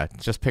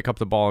 just pick up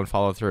the ball and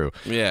follow through.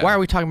 Yeah. Why are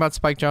we talking about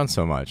Spike Jonze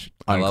so much?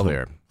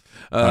 Unclear.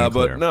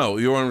 But no,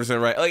 you're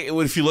 100% right. Like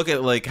if you look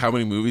at like how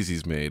many movies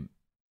he's made,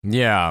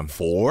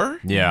 4,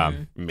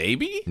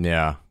 maybe,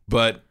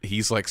 But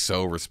he's like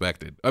so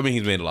respected. I mean,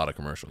 he's made a lot of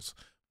commercials,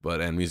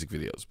 and music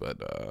videos,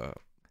 but.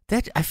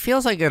 That it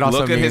feels like it also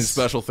look at his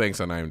special thanks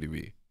on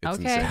IMDb. It's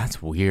insane.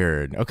 That's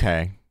weird.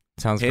 Okay,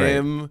 sounds great.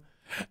 Him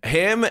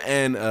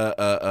and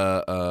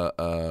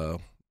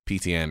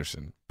P.T.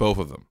 Anderson, both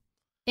of them,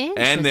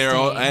 and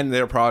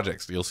their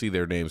projects. You'll see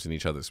their names in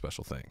each other's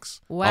special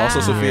thanks. Wow. Also,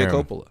 Sofia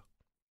Coppola.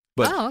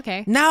 But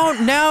okay.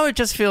 Now it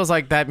just feels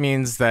like that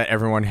means that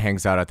everyone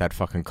hangs out at that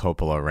fucking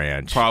Coppola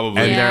ranch.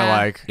 Probably, and they're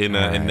like in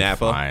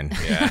Napa. Fine.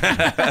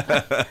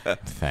 Yeah.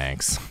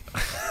 Thanks.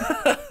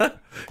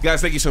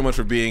 Guys, thank you so much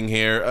for being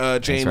here.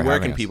 Jane, where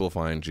can people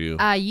find you?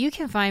 You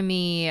can find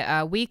me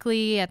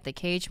weekly at the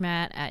Cage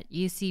Mat at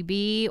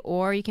UCB,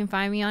 or you can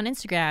find me on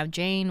Instagram,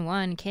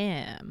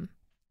 Jane1Kim.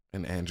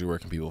 And Andrew, where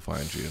can people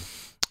find you?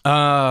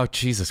 Oh,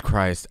 Jesus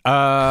Christ.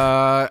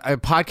 I have a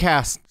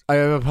podcast.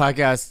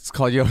 It's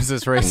called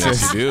Yosis Racist.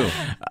 Yes, you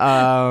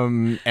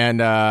do.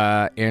 And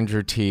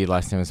Andrew T,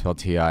 last name is spelled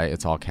T-I.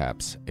 It's all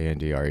caps.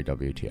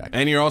 ANDREWTI.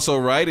 And you're also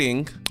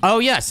writing. Oh,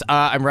 yes.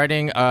 I'm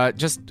writing.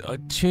 Just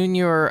tune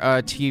your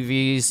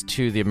TVs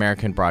to the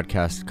American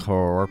Broadcast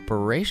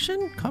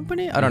Corporation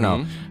Company? I don't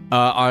know.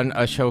 On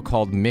a show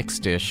called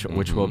Mixed Dish,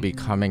 which will be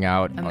coming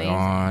out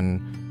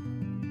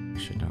on... I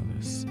should know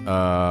this.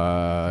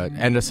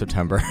 End of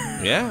September.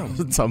 Yeah.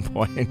 At some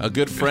point. A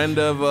good friend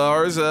of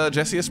ours,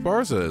 Jesse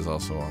Esparza, is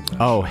also on that.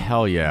 Oh,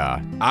 hell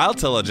yeah. I'll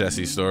tell a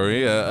Jesse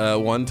story.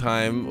 One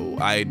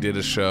time I did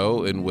a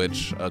show in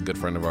which a good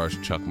friend of ours,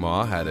 Chuck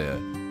Ma, had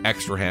an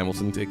extra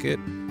Hamilton ticket.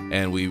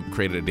 And we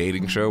created a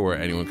dating show where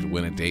anyone could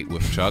win a date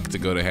with Chuck to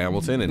go to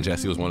Hamilton. And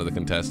Jesse was one of the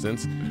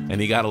contestants.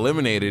 And he got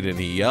eliminated and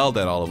he yelled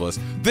at all of us,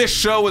 "This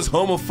show is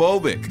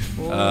homophobic,"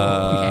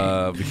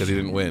 because he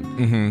didn't win.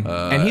 Mm-hmm.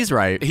 And he's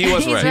right. He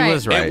was right. He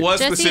was right. It was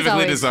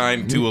specifically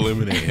designed to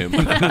eliminate him.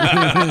 But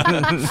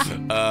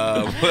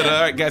all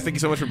right, guys, thank you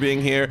so much for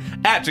being here.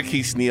 At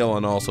Jaquise Neal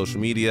on all social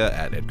media,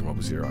 at Edgar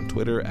Montplaisir on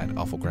Twitter, at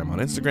Awfulgram on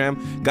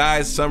Instagram.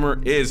 Guys,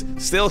 summer is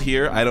still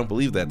here. I don't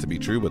believe that to be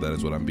true, but that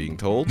is what I'm being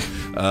told.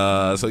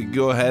 So you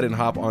go ahead and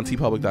hop on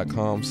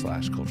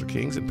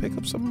tpublic.com/culturekings and pick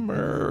up some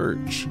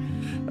merch.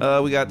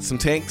 We got some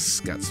tanks,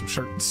 got some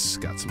shirts,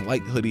 got some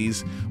light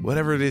hoodies.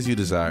 Whatever it is you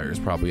desire is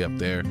probably up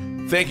there.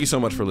 Thank you so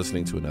much for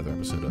listening to another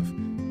episode of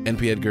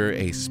NP Edgar,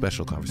 a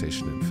special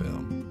conversation in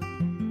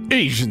film.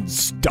 Asian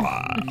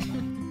style.